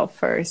yourself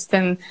first.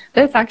 And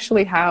that's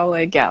actually how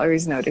like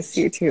galleries notice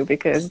you too,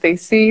 because they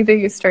see that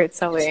you start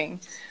selling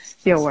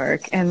your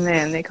work and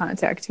then they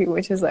contact you,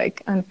 which is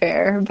like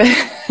unfair, but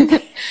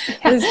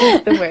it's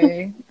just the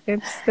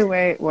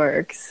way it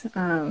works.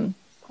 And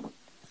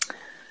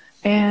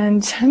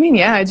I mean,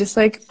 just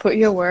like put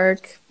your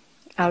work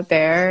out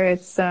there.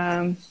 It's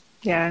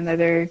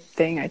another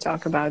thing I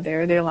talk about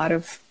there. There are a lot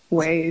of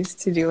ways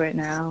to do it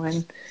now,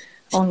 and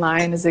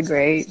online is a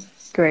great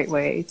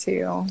way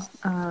to.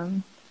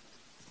 And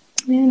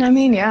I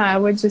mean, I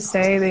would just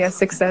say that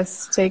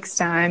success takes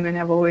time, and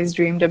I've always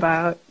dreamed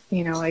about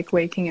like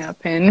waking up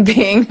and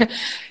being,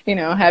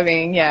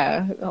 having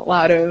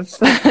a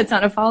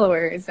ton of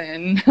followers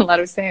and a lot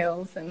of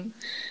sales and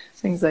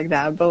things like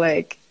that. But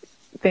like,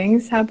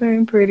 things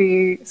happen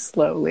pretty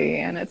slowly,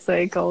 and it's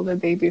like all the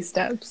baby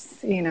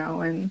steps,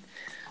 and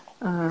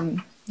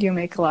you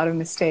make a lot of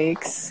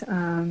mistakes,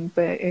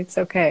 but it's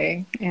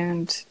okay.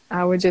 And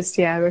I would just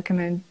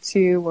recommend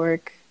to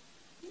work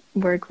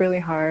really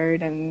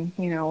hard, and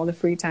all the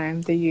free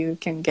time that you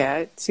can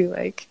get to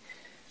like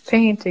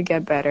paint, to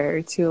get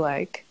better, to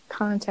like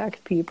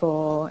contact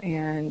people,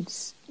 and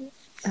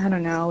I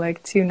don't know,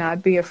 like to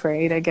not be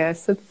afraid. I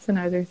guess that's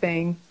another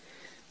thing.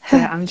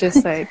 Yeah, I'm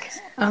just like,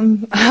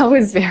 I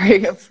was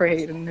very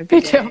afraid in the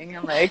beginning.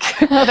 I'm like,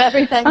 of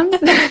everything.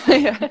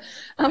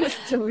 I'm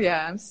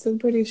still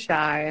pretty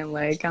shy, and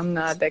like, I'm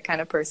not that kind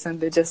of person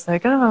that just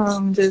like,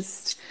 I'm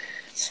just,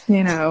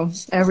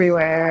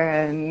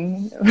 everywhere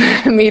and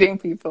meeting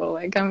people.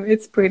 Like,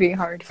 it's pretty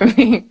hard for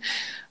me.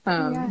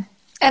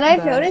 And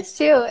I've But noticed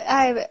too,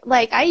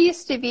 I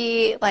used to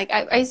be like,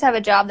 I used to have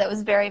a job that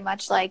was very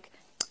much like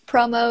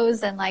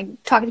promos and like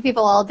talking to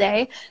people all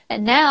day.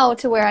 And now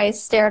to where I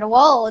stare at a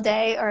wall all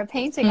day or a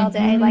painting all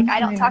day, like I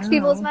don't I talk to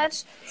people as know.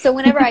 much. So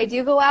whenever I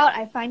do go out,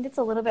 I find it's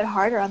a little bit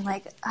harder. I'm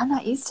like, I'm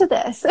not used to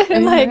this. I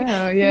And like,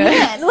 know, yeah.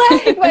 man,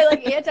 like my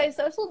like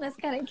antisocialness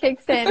kind of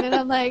kicks in and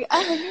I'm like,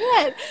 oh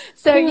man.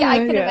 So yeah, I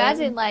can Yeah.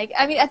 imagine like,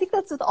 I mean, I think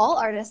that's with all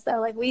artists though.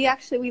 Like we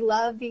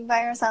love being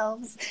by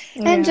ourselves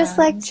and just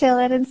Yeah. like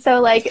chilling. And so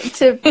like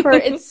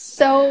it's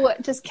so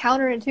just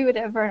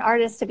counterintuitive for an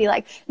artist to be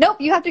like, nope,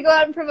 you have to go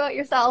out and promote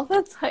yourself.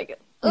 It's like,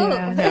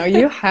 Yeah, no,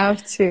 you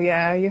have to,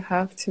 yeah, you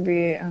have to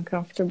be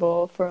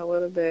uncomfortable for a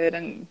little bit,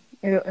 and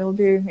it'll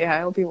be, yeah,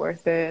 it'll be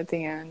worth it at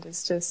the end.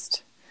 It's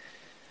just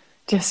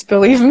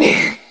believe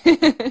me.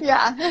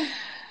 yeah.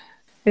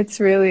 It's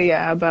really,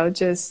 yeah, about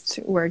just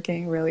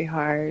working really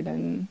hard,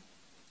 and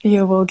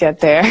you will get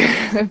there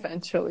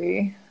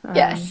eventually.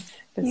 Yes,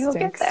 It you will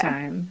get takes there.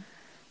 time.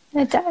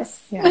 It does.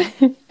 Yeah.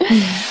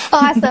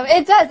 Awesome.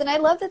 It does. And I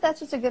love that that's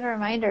just a good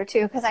reminder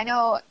too, because I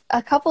know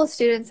a couple of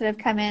students that have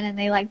come in and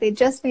they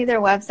just made their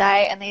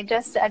website and they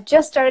just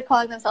started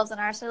calling themselves an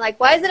artist. And they're like,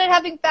 why isn't it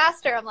happening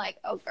faster? I'm like,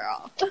 oh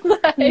girl.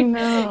 Like, I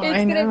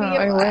gonna know, be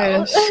a I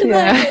while. wish.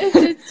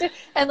 Yeah.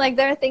 And like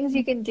there are things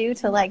you can do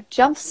to like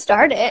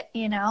jumpstart it,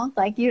 you know,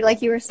 like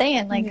you were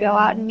saying, like go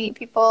out and meet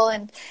people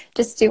and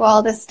just do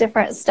all this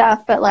different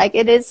stuff. But like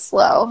it is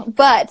slow.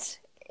 But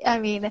I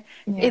mean,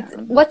 it's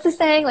what's the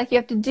saying? Like you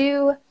have to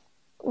do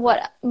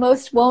what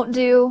most won't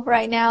do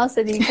right now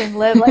so that you can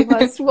live like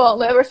most won't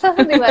live or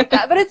something like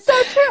that. But it's so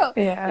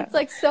true. Yeah. It's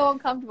like so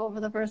uncomfortable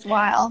for the first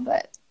while,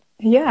 but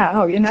Yeah.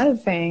 Oh, another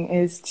thing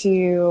is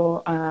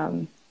to,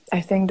 I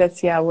think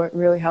that's, yeah, what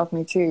really helped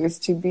me too is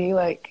to be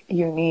like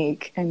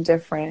unique and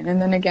different. And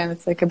then again,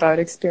 it's like about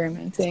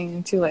experimenting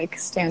and to like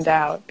stand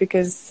out,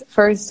 because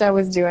first I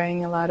was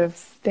doing a lot of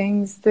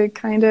things that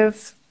kind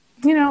of,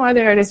 you know,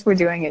 other artists were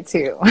doing it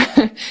too.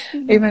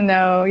 Even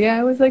though, yeah,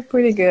 it was like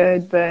pretty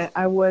good, but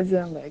I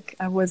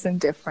wasn't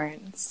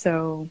different.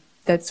 So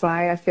that's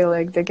why I feel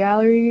like the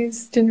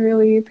galleries didn't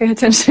really pay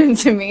attention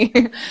to me.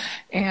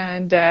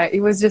 And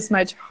it was just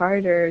much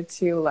harder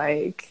to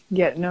like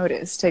get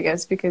noticed, I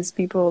guess, because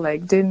people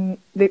wouldn't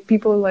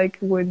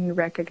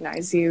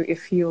recognize you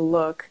if you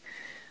look,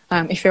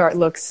 if your art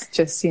looks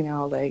just, you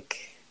know,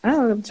 like,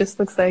 oh, it just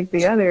looks like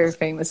the other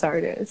famous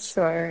artists,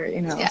 or,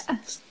 you know. yeah.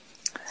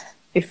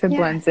 If it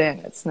blends in,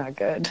 it's not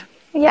good.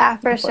 Yeah,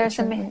 for sure.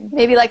 So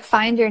maybe like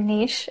find your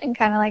niche and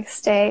kind of like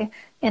stay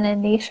in a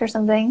niche or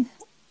something.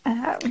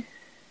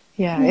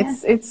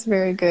 It's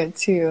very good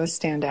to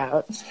stand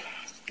out.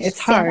 It's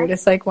hard.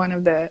 It's like one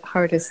of the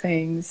hardest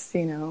things,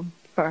 you know,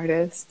 for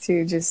artists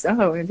to just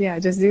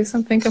just do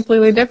something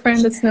completely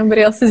different that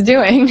nobody else is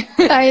doing.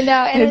 I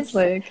know, and it's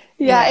like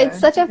it's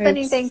such a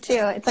funny thing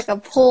too. It's like a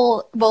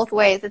pull both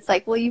ways. It's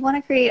like, well, you want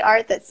to create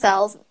art that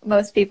sells.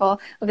 Most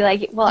people will be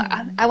like, well,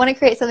 I want to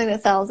create something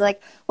that sells.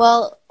 Like,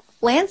 well,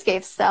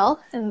 landscapes sell,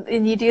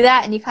 and you do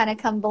that, and you kind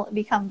of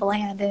become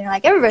bland, and you're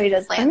like, everybody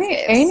does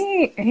landscapes. I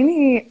mean,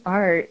 any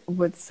art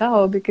would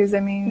sell, because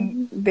I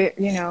mean,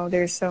 you know,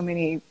 there's so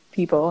many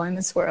people in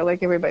this world.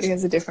 Like everybody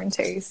has a different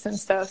taste and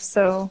stuff.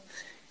 So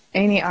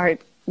any art,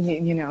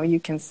 you know, you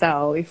can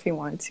sell if you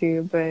want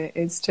to, but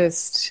it's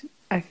just,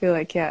 I feel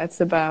like, yeah,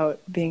 it's about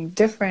being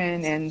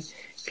different, and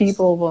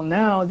people will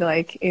know that,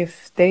 like,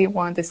 if they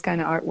want this kind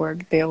of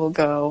artwork, they will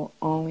go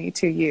only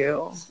to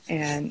you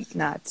and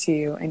not to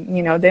you. And,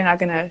 you know, they're not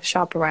going to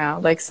shop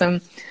around. Like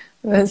some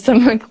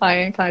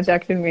client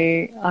contacted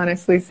me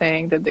honestly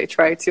saying that they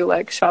tried to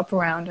like shop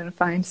around and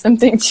find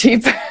something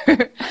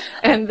cheaper.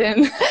 And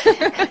then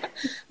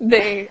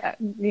they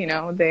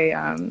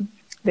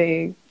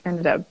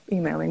ended up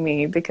emailing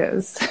me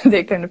because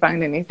they couldn't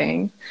find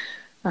anything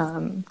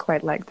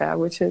quite like that,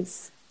 which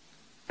is,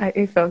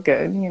 it felt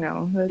good, you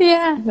know.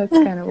 That's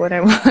kind of what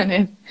I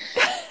wanted.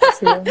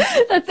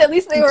 That's, at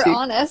least they were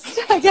honest,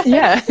 I guess.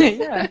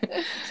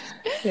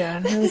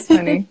 Yeah, it was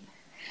funny.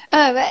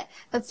 But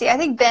let's see. I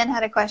think Ben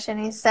had a question.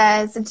 He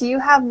says, "Do you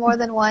have more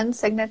than one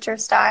signature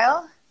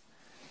style?"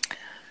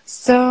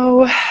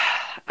 So,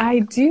 I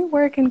do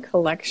work in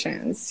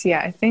collections.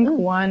 Yeah, I think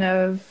one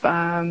of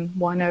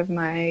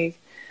my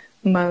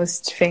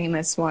most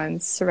famous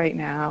ones right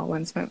now,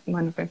 one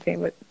of my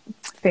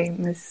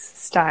famous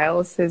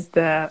styles is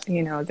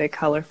the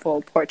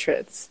colorful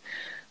portraits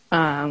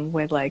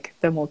with like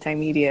the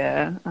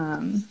multimedia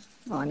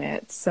on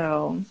it.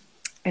 So,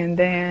 and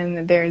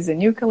then there's a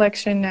new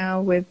collection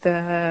now with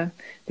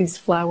these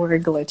flower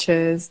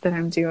glitches that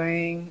I'm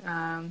doing,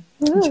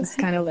 which is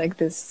kind of like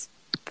this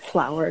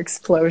flower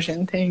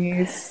explosion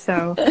thingies.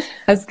 So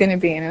that's going to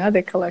be in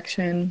another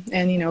collection.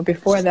 And, you know,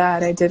 before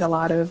that, I did a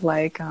lot of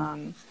like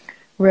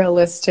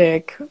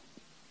realistic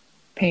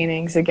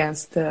paintings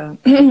against the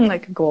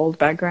like a gold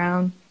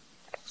background.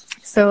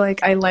 So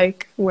like I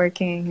like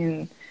working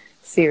in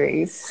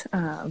series.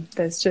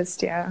 That's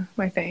just,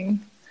 my thing.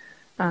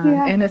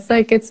 And it's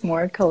like, it's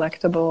more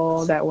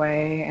collectible that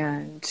way,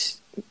 and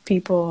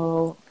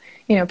people,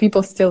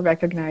 people still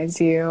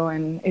recognize you,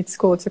 and it's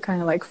cool to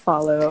kind of like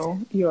follow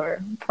your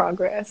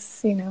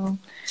progress, in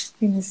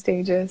the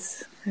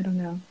stages. I don't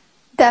know.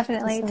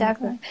 Definitely.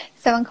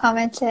 Someone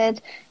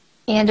commented,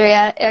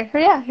 Andrea,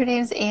 her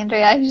name's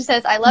Andrea. She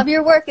says, I love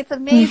your work. It's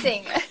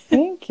amazing.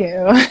 Thank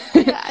you.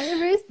 Yeah,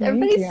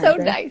 everybody's so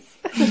nice.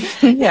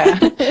 Yeah,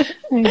 I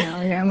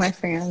know. Yeah, my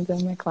fans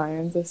and my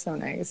clients are so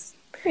nice.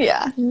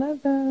 Yeah.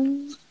 Love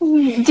them.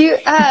 Do you,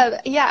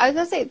 I was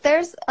gonna say,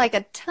 there's like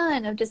a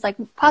ton of just like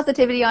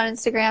positivity on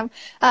Instagram.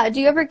 Do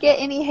you ever get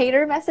any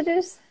hater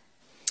messages?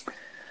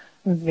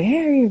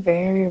 Very,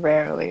 very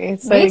rarely.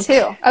 It's Me like,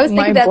 too. I was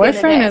thinking that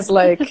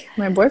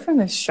my boyfriend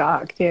is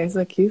shocked. Yeah, he's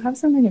like, you have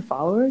so many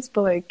followers,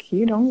 but like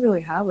you don't really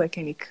have like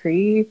any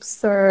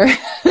creeps or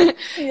some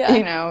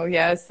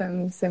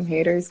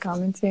haters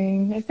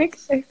commenting. I think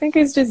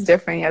it's just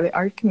different. Yeah, the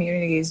art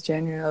community is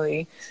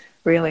generally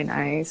really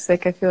nice.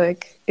 Like I feel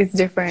like it's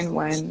different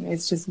when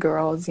it's just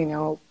girls,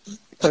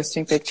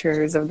 posting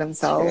pictures of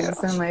themselves.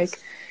 True. And like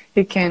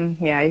you can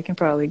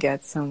probably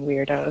get some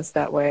weirdos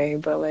that way,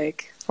 but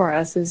like for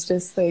us it's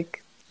just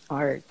like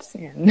art.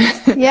 And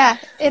yeah,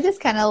 it is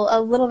kind of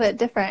a little bit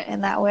different in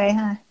that way,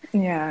 huh?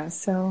 Yeah,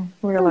 so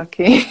we're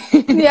lucky.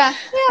 Yeah.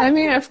 I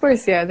mean, of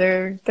course, yeah,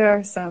 there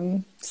are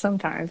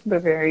sometimes,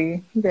 but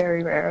very,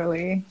 very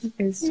rarely.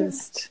 It's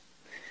just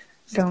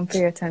don't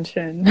pay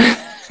attention.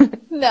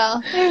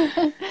 No,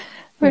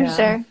 for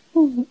sure.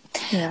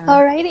 Yeah.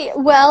 Alrighty.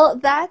 Well,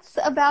 that's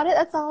about it.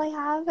 That's all I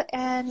have.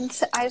 And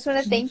I just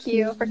want to thank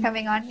you for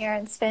coming on here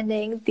and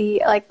spending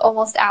the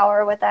almost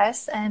hour with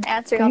us and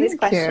answering all these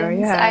questions.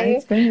 Yeah,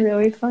 it's been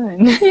really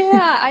fun.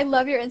 Yeah, I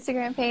love your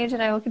Instagram page,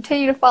 and I will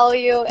continue to follow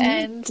you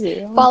and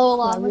follow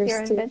along with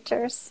your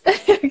adventures.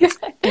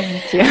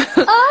 Thank you.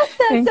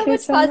 Awesome. So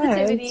much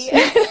positivity.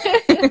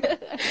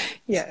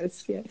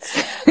 Yes.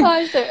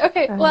 Awesome.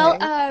 Okay. Well,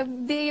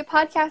 the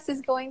podcast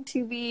is going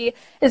to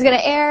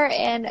air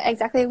in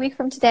exactly a week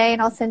from today,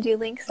 and I'll send you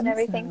links and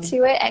everything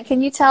to it. And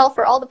can you tell,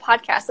 for all the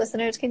podcast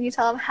listeners,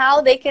 them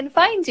how they can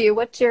find you?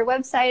 What's your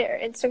website or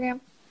Instagram?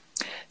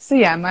 So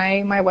yeah,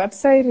 my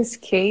website is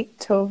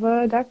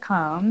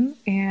katetova.com,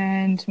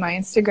 and my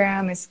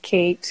Instagram is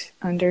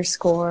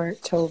Kate_Tova,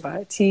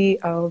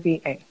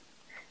 Tova.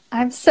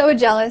 I'm so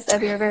jealous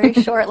of your very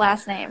short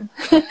last name.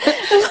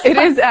 It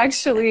is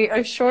actually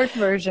a short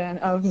version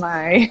of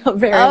my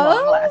very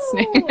long last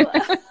name.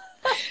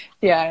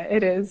 Yeah,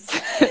 it is.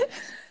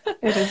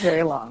 It is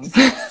very long.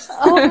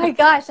 Oh my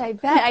gosh, I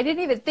bet. I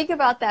didn't even think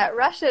about that.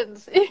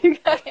 Russians, you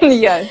guys.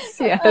 Yes.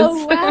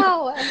 Oh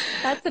wow,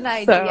 that's an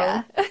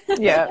idea. So,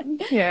 yeah,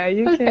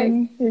 you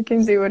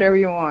can do whatever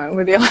you want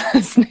with your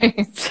last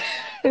name.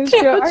 It's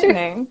your art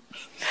name.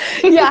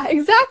 Yeah,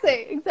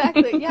 exactly.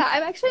 Yeah,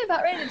 I'm actually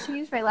about ready to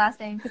change my last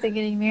name because I'm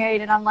getting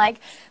married, and I'm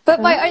like,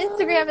 but my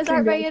Instagram is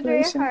Art by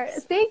Andrea Hart.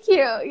 Thank you.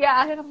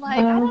 Yeah, and I'm like,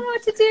 I don't know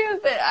what to do,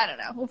 but I don't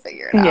know. We'll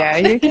figure it out. Yeah,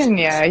 you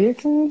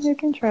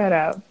can try it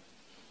out.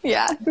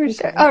 Yeah, for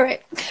sure. All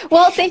right.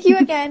 Well, thank you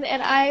again,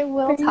 and I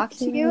will talk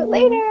to you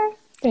later.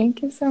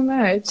 Thank you so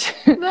much.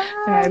 Bye.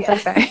 All right,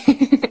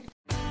 bye-bye.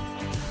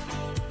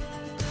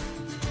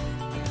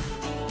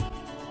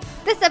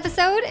 This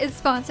episode is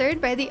sponsored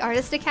by the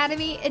Artist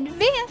Academy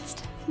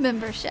Advanced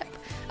Membership,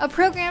 a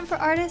program for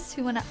artists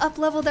who want to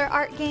up-level their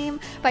art game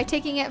by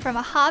taking it from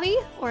a hobby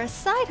or a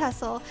side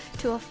hustle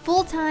to a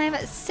full-time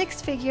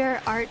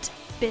six-figure art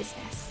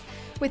business.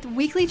 With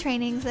weekly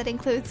trainings that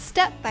include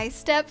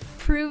step-by-step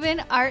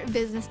proven art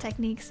business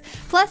techniques,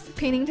 plus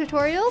painting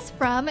tutorials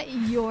from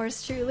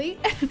yours truly,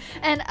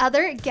 and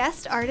other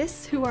guest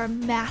artists who are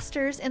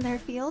masters in their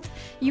field,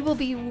 you will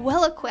be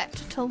well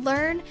equipped to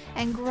learn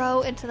and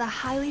grow into the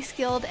highly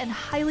skilled and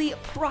highly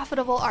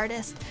profitable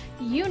artist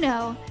you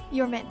know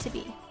you're meant to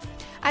be.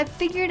 I've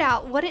figured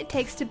out what it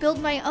takes to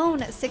build my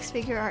own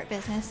six-figure art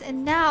business,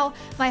 and now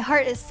my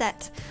heart is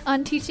set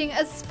on teaching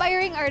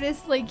aspiring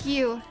artists like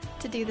you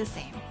to do the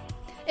same.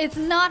 It's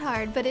not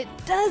hard, but it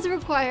does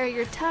require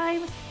your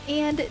time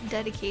and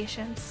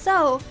dedication.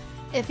 So,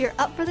 if you're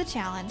up for the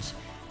challenge,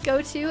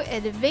 go to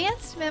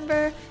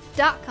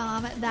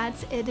advancedmember.com.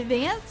 That's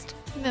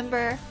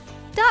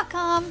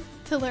advancedmember.com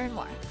to learn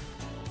more.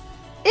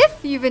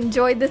 If you've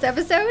enjoyed this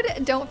episode,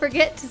 don't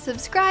forget to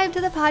subscribe to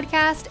the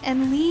podcast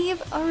and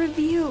leave a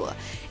review.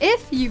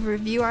 If you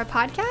review our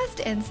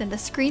podcast and send a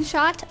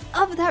screenshot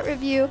of that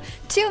review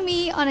to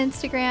me on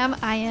Instagram,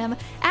 I am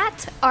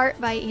at Art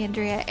by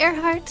Andrea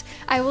Earhart.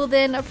 I will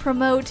then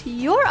promote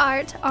your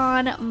art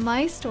on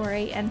my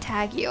story and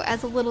tag you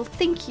as a little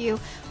thank you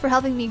for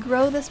helping me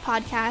grow this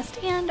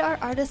podcast and our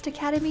Artist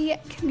Academy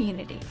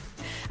community.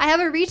 I have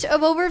a reach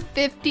of over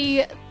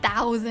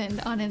 50,000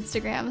 on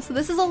Instagram, so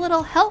this is a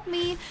little help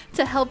me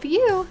to help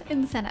you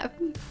incentive.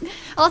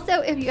 Also,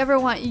 if you ever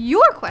want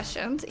your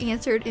questions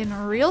answered in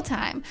real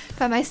time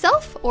by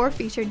myself or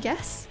featured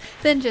guests,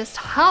 then just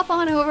hop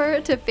on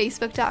over to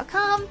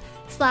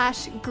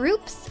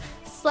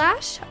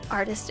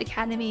facebook.com/groups/Artist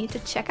Academy to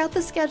check out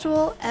the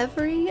schedule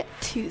every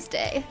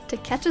Tuesday to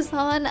catch us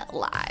on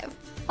live.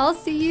 I'll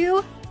see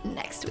you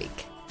next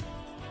week.